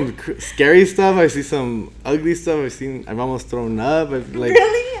seen some scary stuff. I see some ugly stuff. I've almost thrown up. Really?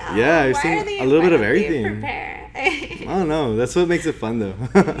 Yeah, I've seen a little bit of everything. I don't know. That's what makes it fun, though.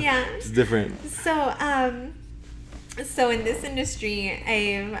 Yeah. It's different. So in this industry,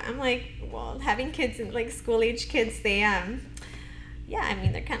 I'm like, well, having kids and like school age kids, they I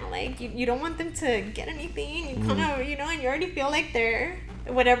mean, they're kind of like, you don't want them to get anything. You kind of, and you already feel like they're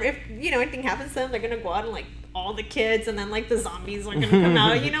whatever. If anything happens to them, they're gonna go out and like all the kids, and then like the zombies are gonna come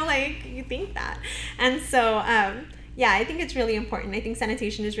out. Like you think that, and so yeah, I think it's really important. I think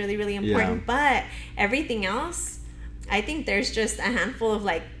sanitation is really, really important. But everything else, I think there's just a handful of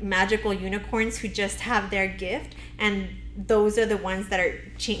like magical unicorns who just have their gift, and those are the ones that are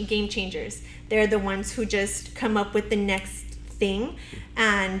game changers. They're the ones who just come up with the next thing,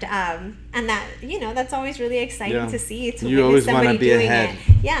 and that, you know, that's always really exciting to see. To you always want to be ahead.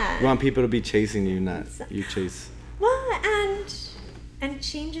 Yeah, you want people to be chasing you, not you chase. Well, and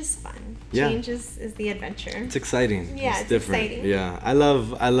change is fun. Change is the adventure. It's exciting. Yeah, it's different. Exciting. Yeah, I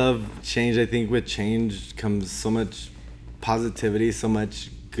love change. I think with change comes so much positivity, so much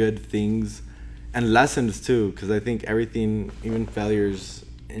good things, and lessons too. Because I think everything, even failures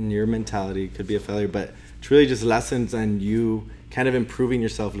in your mentality, could be a failure, but it's really just lessons and you kind of improving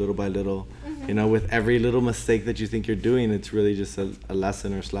yourself little by little. You know, with every little mistake that you think you're doing, it's really just a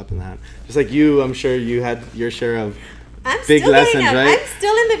lesson or a slap in the hand. Just like you, I'm sure you had your share of big lessons, right? I'm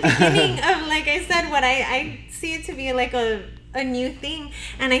still in the beginning of, like I said, what I see it to be like a new thing.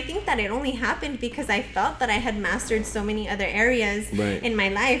 And I think that it only happened because I felt that I had mastered so many other areas in my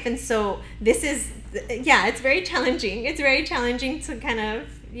life. And so this is, it's very challenging. It's very challenging to kind of,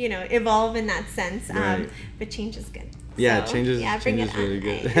 you know, evolve in that sense. But change is good. Yeah, change is really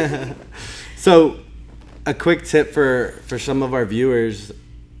good. So, a quick tip for some of our viewers: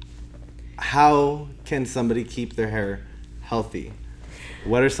 how can somebody keep their hair healthy?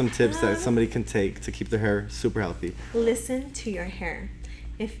 What are some tips that somebody can take to keep their hair super healthy? Listen to your hair.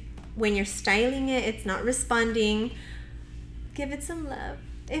 If when you're styling it, it's not responding, give it some love.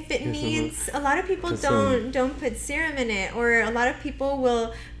 If it needs, a lot of people don't put serum in it, or a lot of people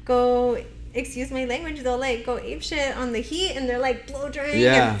will go, excuse my language, they'll like go ape shit on the heat, and they're like blow drying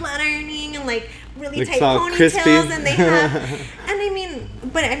and flat ironing and like really tight ponytails crispy. And they have, and I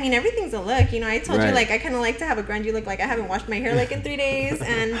mean everything's a look, you know. I told you, like, I kind of like to have a grungy look, like I haven't washed my hair like in 3 days,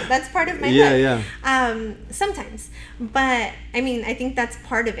 and that's part of my look. Sometimes, but I mean, I think that's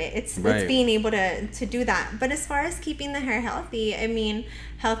part of it. It's being able to do that. But as far as keeping the hair healthy, I mean,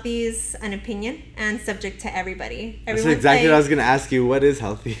 healthy is an opinion and subject to everybody. That's exactly what I was gonna ask you. What is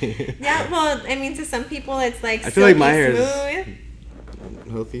healthy? Yeah, well, I mean, to some people it's like I feel like my hair is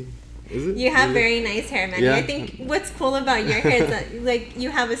healthy. Is it? You have very nice hair, Manny. I think what's cool about your hair is that, like, you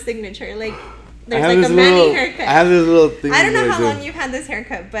have a signature. Like, there's like a Manny haircut. I have this little thing. I don't know how long you've had this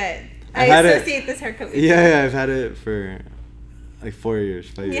haircut, but I associate this haircut with you. Yeah, I've had it for like 4 years,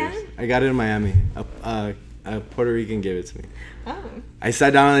 5 years. I got it in Miami. A Puerto Rican gave it to me. Oh. I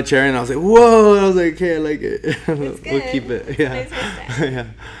sat down on the chair and I was like, whoa! I was like, okay, I like it. It's good. We'll keep it. Yeah. Nice hairstyle. Yeah,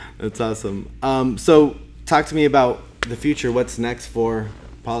 that's awesome. So talk to me about the future. What's next for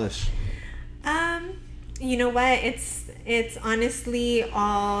Polish? You know what? It's honestly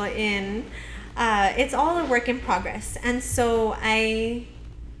all in. It's all a work in progress, and so I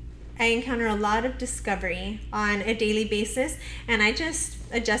encounter a lot of discovery on a daily basis, and I just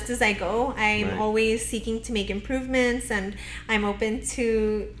adjust as I go. I'm always seeking to make improvements, and I'm open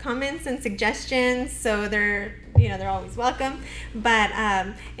to comments and suggestions, so they're always welcome. But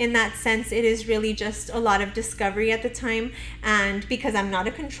in that sense, it is really just a lot of discovery at the time, and because I'm not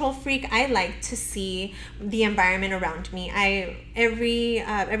a control freak, I like to see the environment around me.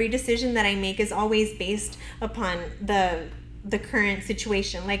 Every decision that I make is always based upon the current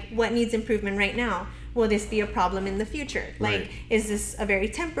situation. Like, what needs improvement right now? Will this be a problem in the future? Like, is this a very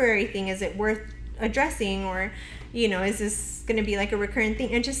temporary thing? Is it worth addressing? Or, you know, is this going to be like a recurrent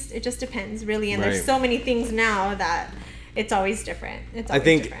thing? It just depends, really. And there's so many things now that it's always different. I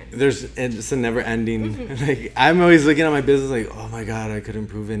think it's a never ending. Like, I'm always looking at my business like, oh my God, I could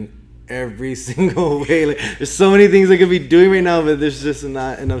improve in every single way. Like, there's so many things I could be doing right now, but there's just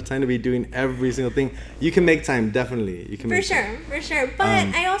not enough time to be doing every single thing. You can make time, definitely. You can make time. For sure.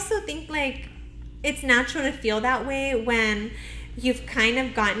 But I also think, like, it's natural to feel that way when you've kind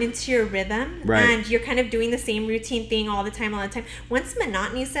of gotten into your rhythm and you're kind of doing the same routine thing all the time. Once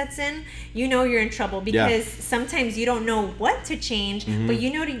monotony sets in, you know you're in trouble, because sometimes you don't know what to change, but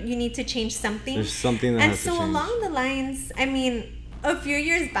you know you need to change something. There's something that has to change. And so along the lines, I mean, a few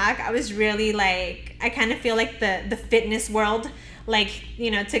years back, I was really like, I kind of feel like the fitness world, like, you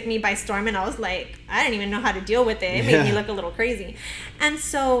know, took me by storm, and I was like, I didn't even know how to deal with it. It made me look a little crazy. And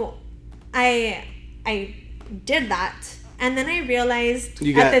so I did that, and then I realized at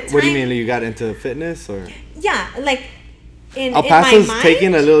the time. What do you mean? You got into fitness, or? Yeah, like in El Paso's my mind,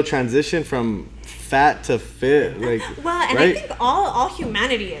 taking a little transition from fat to fit, like. Well, and I think all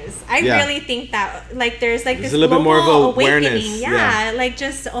humanity is. I really think that, like, there's like this a little bit more of awakening. awareness. Yeah, like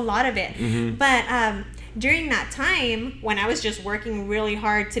just a lot of it. But during that time when I was just working really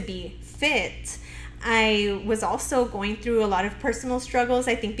hard to be fit, I was also going through a lot of personal struggles,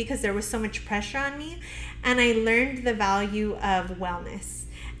 I think because there was so much pressure on me. And I learned the value of wellness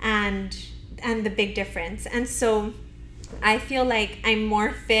and the big difference. And so I feel like I'm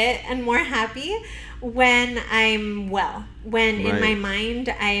more fit and more happy when I'm well, when in my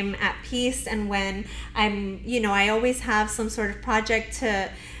mind I'm at peace, and when I'm, I always have some sort of project to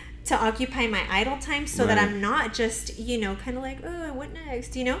occupy my idle time, so that I'm not just, kind of like, oh, what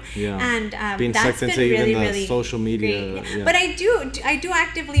next, Yeah. And being that's sucked been into really, even the really social media. great. Yeah. But I do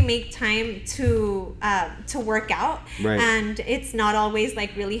actively make time to work out, and it's not always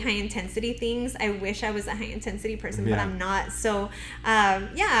like really high intensity things. I wish I was a high intensity person, but I'm not. So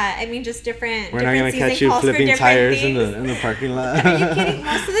I mean, just different. We're not gonna catch you flipping tires in the parking lot. Are you kidding?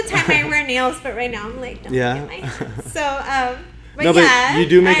 Most of the time I wear nails, but right now I'm like, don't get my hands. So but you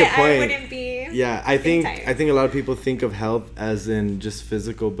do make a point. I wouldn't be. Yeah, I think a lot of people think of health as in just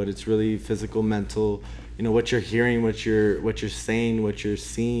physical, but it's really physical, mental. What you're hearing, what you're saying, what you're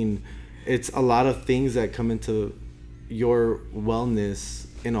seeing. It's a lot of things that come into your wellness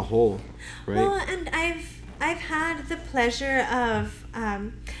in a whole, right? Well, and I've had the pleasure of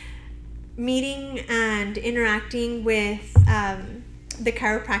meeting and interacting with the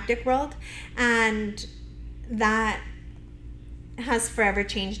chiropractic world, and that has forever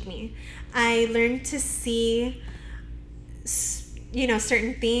changed me. I learned to see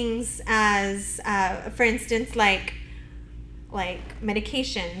certain things as for instance like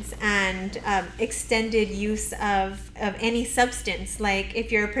medications and extended use of any substance. Like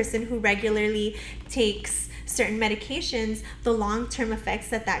if you're a person who regularly takes certain medications, the long-term effects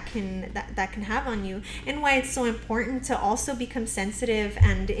that can have on you, and why it's so important to also become sensitive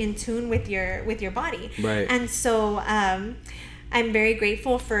and in tune with your body. Right. And so I'm very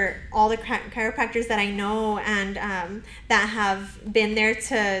grateful for all the chiropractors that I know and that have been there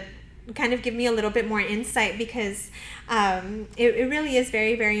to kind of give me a little bit more insight, because it really is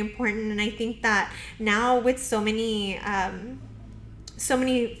very, very important. And I think that now with so many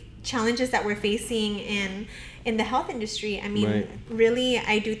challenges that we're facing in the health industry, I mean, really,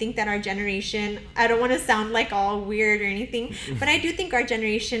 I do think that our generation, I don't want to sound like all weird or anything, but I do think our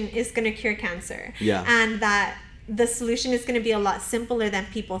generation is going to cure cancer. Yeah. And that the solution is going to be a lot simpler than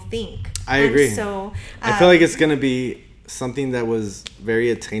people think. I agree. So I feel like it's going to be something that was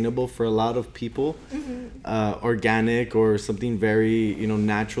very attainable for a lot of people, organic, or something very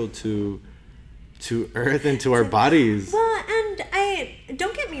natural to earth and to our bodies. Well, and I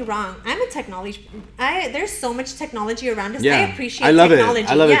don't get me wrong, I'm a technology. There's so much technology around us. Yeah, I appreciate I love technology. it.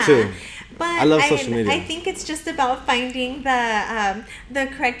 I love it too. But I love social media. I think it's just about finding the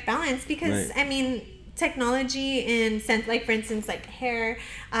correct balance, because I mean, technology in sense, like for instance, like hair,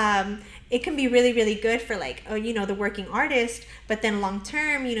 it can be really, really good for like, the working artist, but then long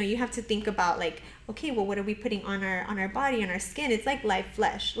term, you have to think about like, okay, well, what are we putting on our body, on our skin? It's like live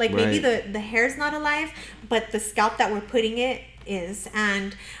flesh. Like maybe the hair's not alive, but the scalp that we're putting it is.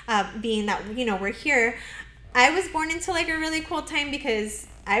 And being that, we're here, I was born into like a really cool time, because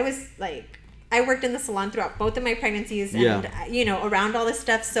I was like, I worked in the salon throughout both of my pregnancies and, around all this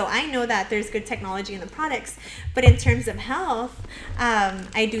stuff. So I know that there's good technology in the products. But in terms of health,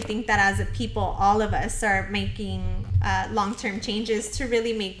 I do think that as a people, all of us are making long-term changes to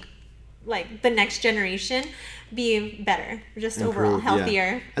really make like the next generation be better, just overall healthier.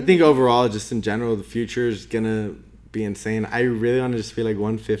 Yeah. I think overall, just in general, the future is going to be insane. I really want to just feel like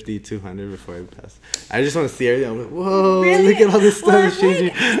 150, 200 before I pass. I just want to see everything. I'm like, whoa, really? Look at all this stuff that's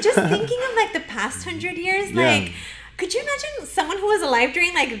changing. Just thinking of like the past 100 years, like, could you imagine someone who was alive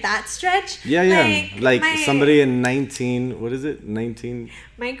during like that stretch? Yeah. Like somebody in 19.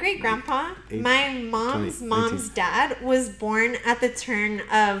 My great grandpa, my mom's dad, was born at the turn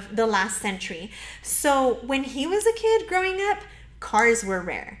of the last century. So when he was a kid growing up, cars were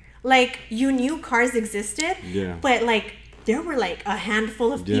rare. Like, you knew cars existed, but like there were like a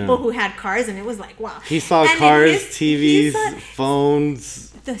handful of people who had cars, and it was like, wow. He saw cars, TVs,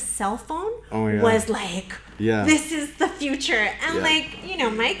 phones. The cell phone was like, this is the future. And like,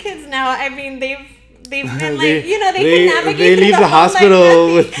 my kids now, I mean, they've been like, they can navigate. They leave the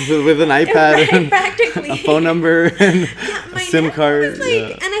hospital with an iPad and practically a phone number and a SIM card. Like,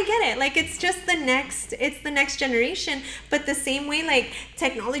 and I get it. Like, it's just the next generation. But the same way, like,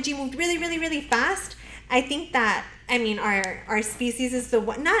 technology moved really, really, really fast. I think that, I mean, our species is the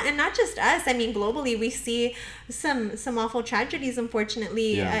one, not just us. I mean, globally, we see some awful tragedies,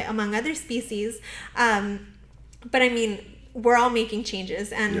 unfortunately, among other species. But I mean, we're all making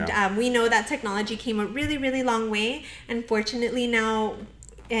changes, and we know that technology came a really, really long way. Unfortunately, now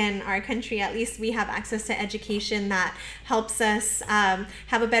in our country, at least, we have access to education that helps us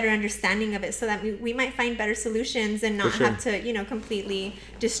have a better understanding of it, so that we might find better solutions and not have to, you know, completely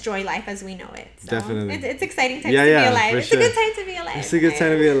destroy life as we know it. So Definitely. it's exciting times to be alive. It's a good time to be alive. It's a good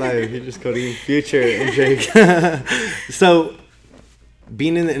time to be alive. You're just coding future and Drake. So,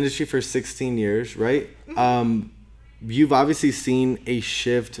 being in the industry for 16 years, right? You've obviously seen a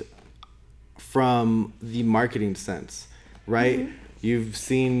shift from the marketing sense, right? You've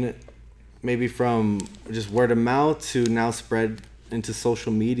seen maybe from just word of mouth to now spread into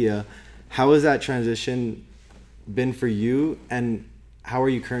social media. How has that transition been for you, and how are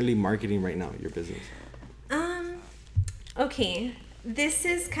you currently marketing right now your business? Okay, this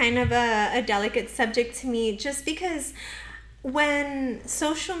is kind of a delicate subject to me, just because when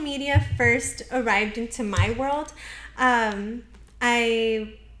social media first arrived into my world,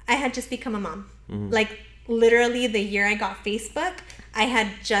 I had just become a mom. Like, literally the year I got Facebook, I had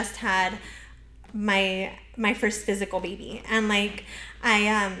just had my first physical baby, and like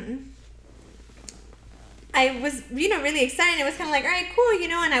I was, you know, really excited. It was kind of like, all right, cool, you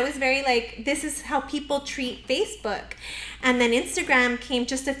know, and I was very like, this is how people treat Facebook. And then Instagram came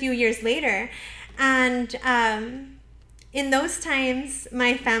just a few years later, and in those times,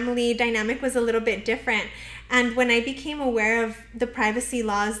 my family dynamic was a little bit different. And when I became aware of the privacy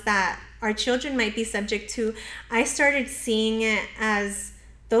laws that our children might be subject to, I started seeing it as,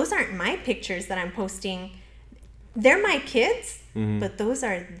 those aren't my pictures that I'm posting. They're my kids, but those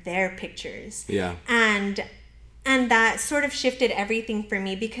are their pictures. Yeah. And that sort of shifted everything for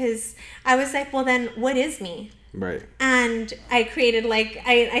me, because I was like, well, then what is me? Right. And I created, like,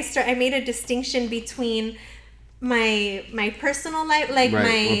 I made a distinction between my personal life, like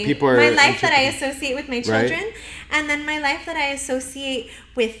my life that I associate with my children, and then my life that I associate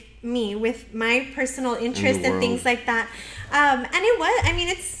with me, with my personal interest and things like that. And it was, I mean,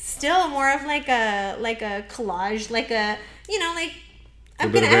 it's still more of like a collage, like a, you know, like I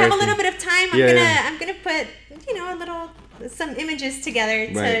have a little bit of time. I'm gonna put, you know, some images together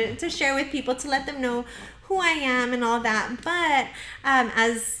to share with people, to let them know who I am and all that. But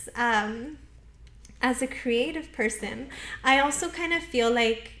as a creative person, I also kind of feel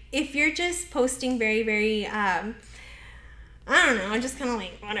like if you're just posting very, very, I don't know, just kind of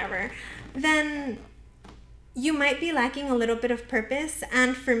like whatever, then you might be lacking a little bit of purpose.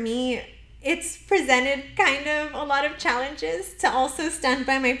 And for me, it's presented kind of a lot of challenges to also stand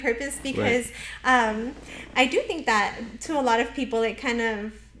by my purpose, because I do think that to a lot of people, it kind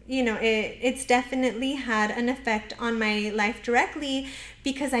of, you know, it's definitely had an effect on my life directly,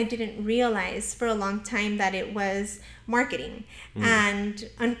 because I didn't realize for a long time that it was marketing. And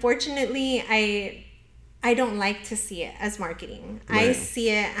unfortunately, I don't like to see it as marketing. I see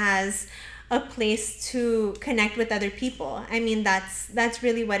it as a place to connect with other people. I mean, that's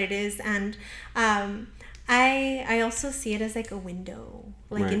really what it is. And I also see it as like a window,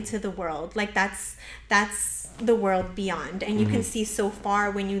 like into the world. Like that's the world beyond, and you can see so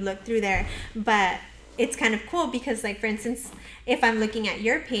far when you look through there. But it's kind of cool, because like, for instance, if I'm looking at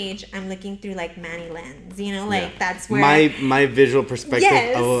your page, I'm looking through like Manny lens, you know, like that's where my visual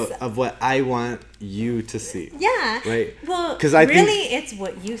perspective of what I want you to see. Yeah. Right. Well, because it's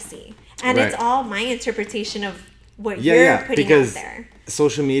what you see, and it's all my interpretation of what you're putting out there.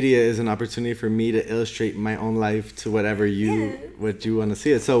 Social media is an opportunity for me to illustrate my own life to whatever what you want to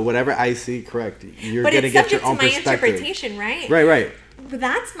see it. So whatever I see, correct. You're going to get your own perspective. But it's subject to my interpretation, right? Right.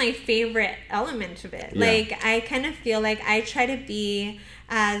 That's my favorite element of it. Like, I kind of feel like I try to be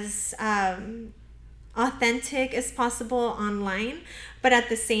as authentic as possible online, but at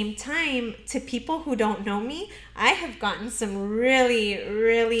the same time, to people who don't know me, I have gotten some really,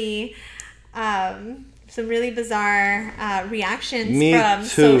 really bizarre reactions from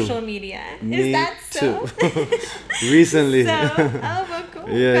social media. Is that so? Recently. Well, cool.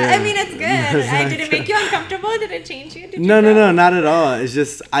 I mean, it's good. Did it make you uncomfortable? Did it change you? No, not at all. It's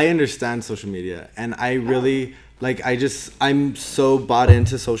just, I understand social media, and I really I'm so bought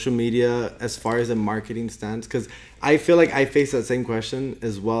into social media as far as a marketing stance, because I feel like I face that same question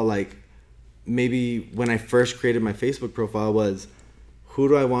as well. Like, maybe when I first created my Facebook profile was, who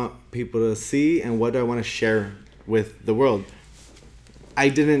do I want people to see, and what do I want to share with the world? I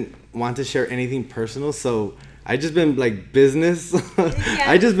didn't want to share anything personal, so I just been like business.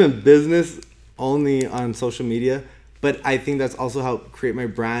 I just been business only on social media. But I think that's also helped create my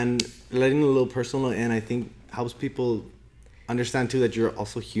brand, letting a little personal in. I think helps people understand too that you're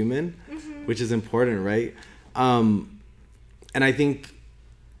also human, which is important, right? And I think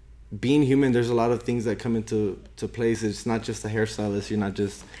being human, there's a lot of things that come into place. It's not just a hairstylist. You're not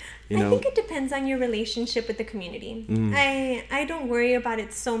just, I think it depends on your relationship with the community. I don't worry about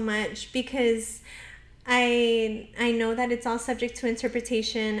it so much because I know that it's all subject to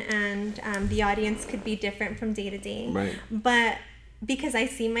interpretation, and the audience could be different from day to day. Right. But because I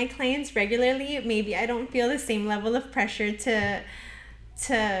see my clients regularly, maybe I don't feel the same level of pressure to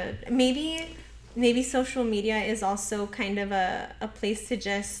maybe social media is also kind of a place to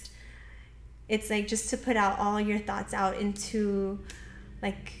just, it's like just to put out all your thoughts out into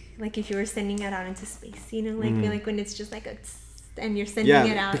like if you were sending it out into space, feel like when it's just like and you're sending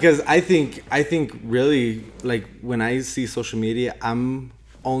it out. Because I think really, like, when I see social media, I'm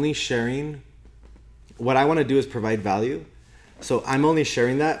only sharing what I want to do is provide value. So I'm only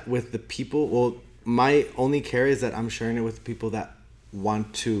sharing that with the people. Well, my only care is that I'm sharing it with the people that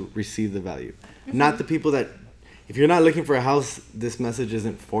want to receive the value, not the people that, if you're not looking for a house, this message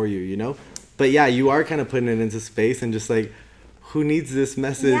isn't for you, But yeah, you are kind of putting it into space and just like, who needs this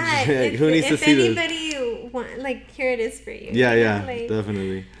message? Yeah, who needs to see this? If anybody here it is for you. Yeah,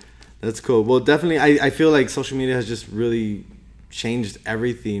 definitely. That's cool. Well, definitely, I feel like social media has just really changed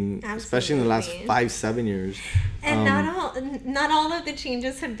everything. Absolutely. Especially in the last 5-7 years. And not all of the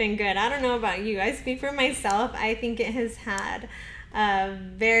changes have been good. I don't know about you. I speak for myself. I think it has had a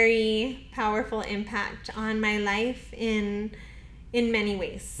very powerful impact on my life in many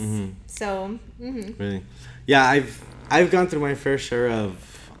ways. So really, yeah, I've gone through my fair share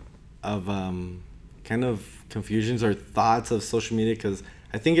of kind of confusions or thoughts of social media, because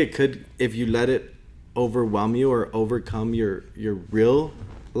I think it could, if you let it overwhelm you or overcome your real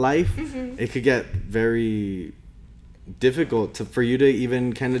life, it could get very difficult for you to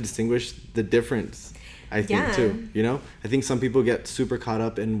even kind of distinguish the difference. I think too, I think some people get super caught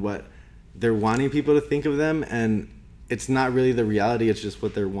up in what they're wanting people to think of them, and it's not really the reality. It's just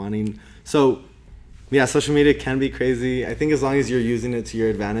what they're wanting. So yeah, social media can be crazy. I think as long as you're using it to your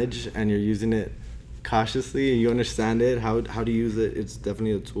advantage and you're using it cautiously and you understand it, how to use it, it's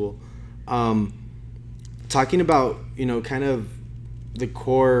definitely a tool. Talking about, kind of the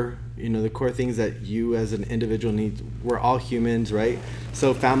core things that you as an individual need. We're all humans, right?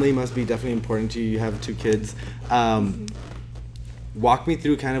 So family must be definitely important to you. You have 2 kids. Walk me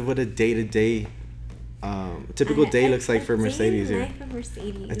through kind of what a day-to-day typical day looks like for Mercedes here. Life of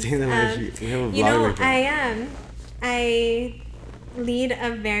Mercedes. A day in the life. We have a vlog right now. I lead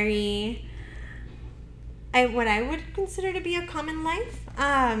a very, what I would consider to be a common life.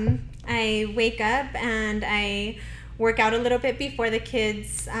 I wake up and I work out a little bit before the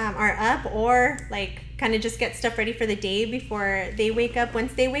kids are up, or like kind of just get stuff ready for the day before they wake up.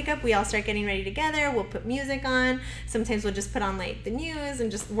 Once they wake up, we all start getting ready together. We'll put music on. Sometimes we'll just put on like the news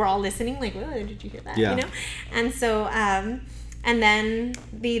and just, we're all listening like, oh, did you hear that? Yeah. And so and then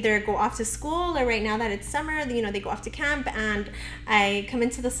they either go off to school, or right now that it's summer, they go off to camp, and I come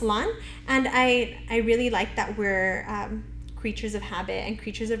into the salon, and I really like that we're creatures of habit and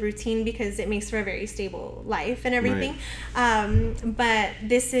creatures of routine, because it makes for a very stable life and everything. Right. But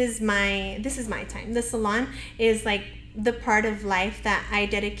this is my time. The salon is like the part of life that I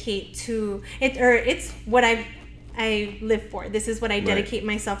dedicate to it, or it's what I live for. This is what I dedicate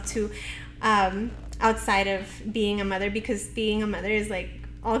myself to, outside of being a mother, because being a mother is like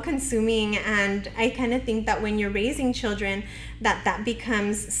all consuming, and I kind of think that when you're raising children, that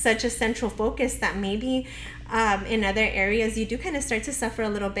becomes such a central focus that maybe in other areas you do kind of start to suffer a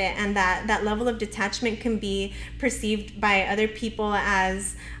little bit, and that level of detachment can be perceived by other people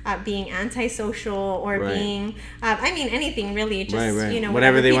as being antisocial, or being anything really, just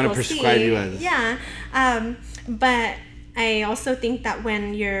whatever they want to prescribe you as. But I also think that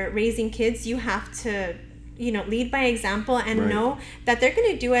when you're raising kids, you have to lead by example, and know that they're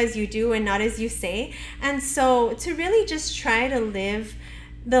going to do as you do and not as you say. And so to really just try to live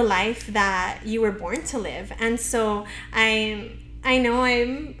the life that you were born to live. And so I know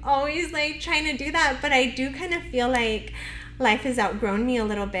I'm always like trying to do that, but I do kind of feel like life has outgrown me a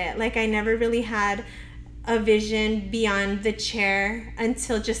little bit. Like I never really had a vision beyond the chair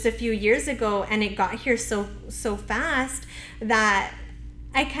until just a few years ago, and it got here so fast that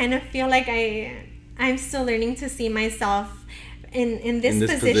I kind of feel like I'm still learning to see myself in this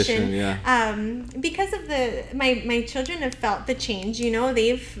position. Because of my children have felt the change.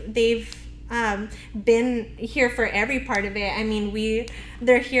 They've been here for every part of it. I mean,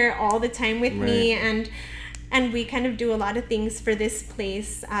 they're here all the time with me, and we kind of do a lot of things for this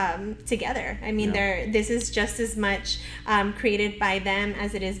place together. I mean, this is just as much created by them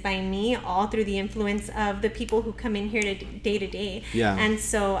as it is by me, all through the influence of the people who come in here day to day. And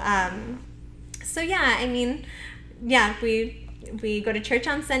so, I mean, we go to church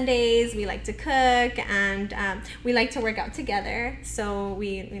on Sundays. We like to cook, and we like to work out together. So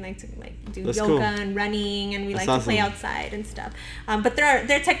we like to do yoga cool. and running, and we That's like awesome. to play outside and stuff. But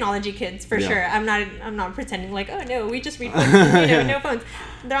they're technology kids for sure. I'm not pretending like, oh no, we just read books, no phones.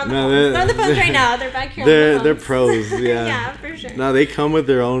 They're on the phones. They're on the phones right now. They're back here. They're pros. Yeah. Yeah, for sure. No, they come with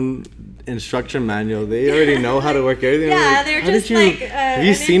their own instruction manual. They already know how to work everything. Yeah, they're just have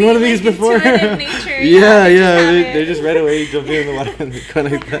you seen one of these before? Nature. Yeah, they just right away jump in the water and kind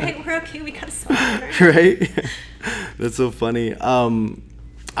of like that. Right, we're okay. We gotta swim. Right? That's so funny.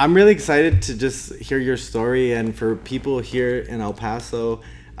 I'm really excited to just hear your story, and for people here in El Paso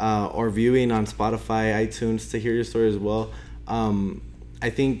or viewing on Spotify, iTunes, to hear your story as well. I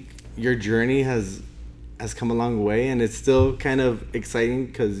think your journey has come a long way, and it's still kind of exciting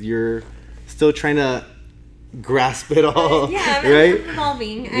because you're still trying to grasp it all. Yeah, right? I'm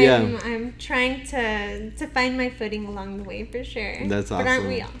evolving. I'm trying to find my footing along the way for sure. That's awesome. But aren't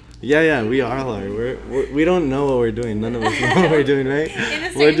we all? Yeah, we all are. We don't know what we're doing. None of us know what we're doing, right? In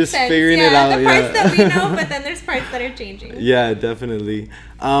a We're just sense, figuring it out. The parts that we know, but then there's parts that are changing. Yeah, definitely.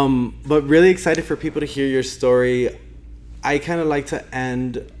 But really excited for people to hear your story. I kind of like to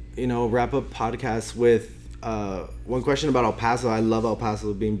end, wrap up podcasts with one question about El Paso. I love El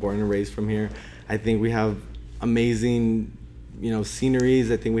Paso, being born and raised from here. I think we have amazing, sceneries.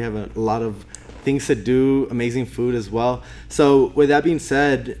 I think we have a lot of things to do, amazing food as well. So with that being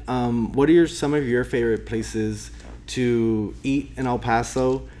said, what are some of your favorite places to eat in El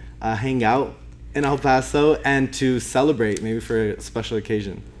Paso, hang out in El Paso, and to celebrate maybe for a special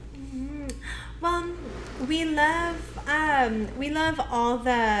occasion? Well, we love all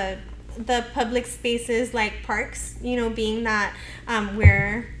the public spaces like parks, being that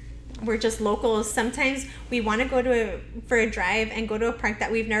we're just locals. Sometimes we want to go for a drive and go to a park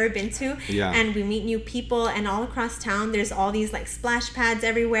that we've never been to. Yeah. And we meet new people, and all across town there's all these like splash pads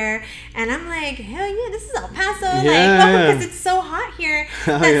everywhere, and I'm like, hell yeah, this is El Paso. Because it's so hot here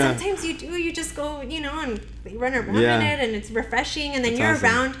that sometimes you just go, and run around in it, and it's refreshing, and then you're awesome.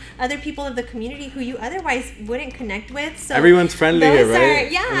 Around other people of the community who you otherwise wouldn't connect with. So everyone's friendly here, right?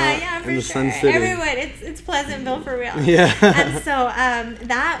 For in the sure. Sun City. Everyone, it's Pleasantville for real. Yeah. And so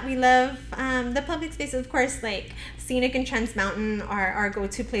that we love the public spaces, of course, like Scenic and Trans Mountain are our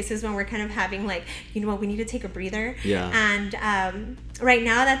go-to places when we're kind of having like, we need to take a breather. Yeah. And right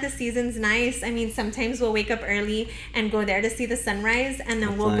now that the season's nice, sometimes we'll wake up early and go there to see the sunrise, and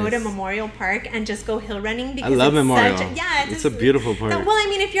then we'll go to Memorial Park and just go hill running because I love Memorial. It's a beautiful park. Well,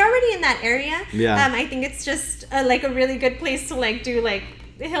 if you're already in that area, I think it's just a really good place to do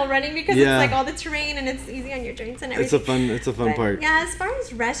hill running because it's all the terrain and it's easy on your joints and everything. It's a fun park. Yeah, as far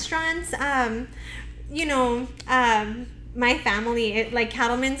as restaurants, my family,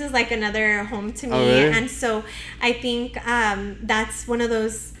 Cattleman's is another home to me. Oh, really? And so I think that's one of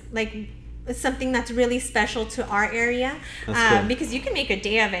those something that's really special to our area, cool. because you can make a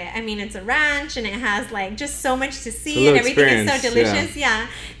day of it. It's a ranch and it has just so much to see and everything is so delicious. Yeah.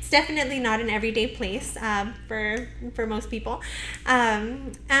 It's definitely not an everyday place for most people,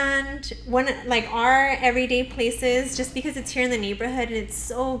 and one our everyday places, just because it's here in the neighborhood and it's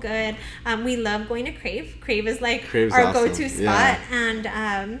so good. We love going to Crave. Crave is Crave's our awesome. go-to spot, and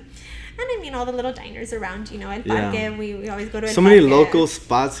all the little diners around, at Parque, we always go to so many local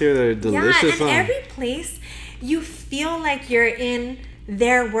spots here that are delicious. Yeah, and every place, you feel like you're in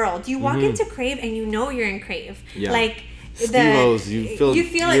their world. You walk into Crave and you're in Crave. Yeah. Steve-O's, you feel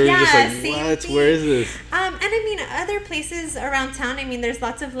you're just like, what? Where is this? And other places around town, there's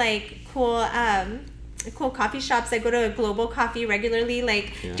lots of cool coffee shops. I go to Global Coffee regularly,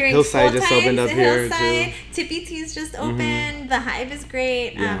 during Hillside school just times. opened up here Hillside, too. Tippy Tea's just opened. The Hive is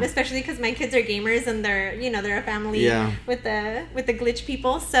great, especially because my kids are gamers and they're a family with the glitch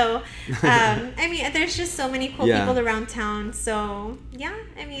people. So there's just so many cool people around town. So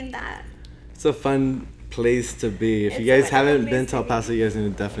that. It's a fun place to be. If you guys haven't been to El Paso, you guys need to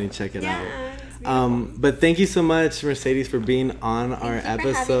definitely check it out. But thank you so much, Mercedes, for being on our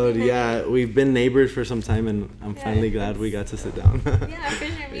episode. We've been neighbors for some time, and I'm finally glad we got to sit down. For sure.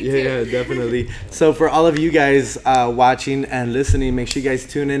 Me too. Yeah, definitely. So for all of you guys watching and listening, make sure you guys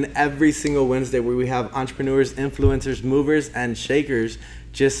tune in every single Wednesday where we have entrepreneurs, influencers, movers, and shakers,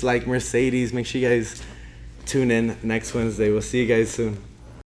 just like Mercedes. Make sure you guys tune in next Wednesday. We'll see you guys soon.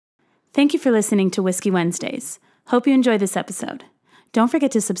 Thank you for listening to Whiskey Wednesdays. Hope you enjoyed this episode. Don't forget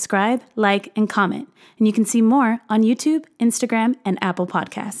to subscribe, like, and comment, and you can see more on YouTube, Instagram, and Apple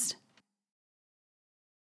Podcast.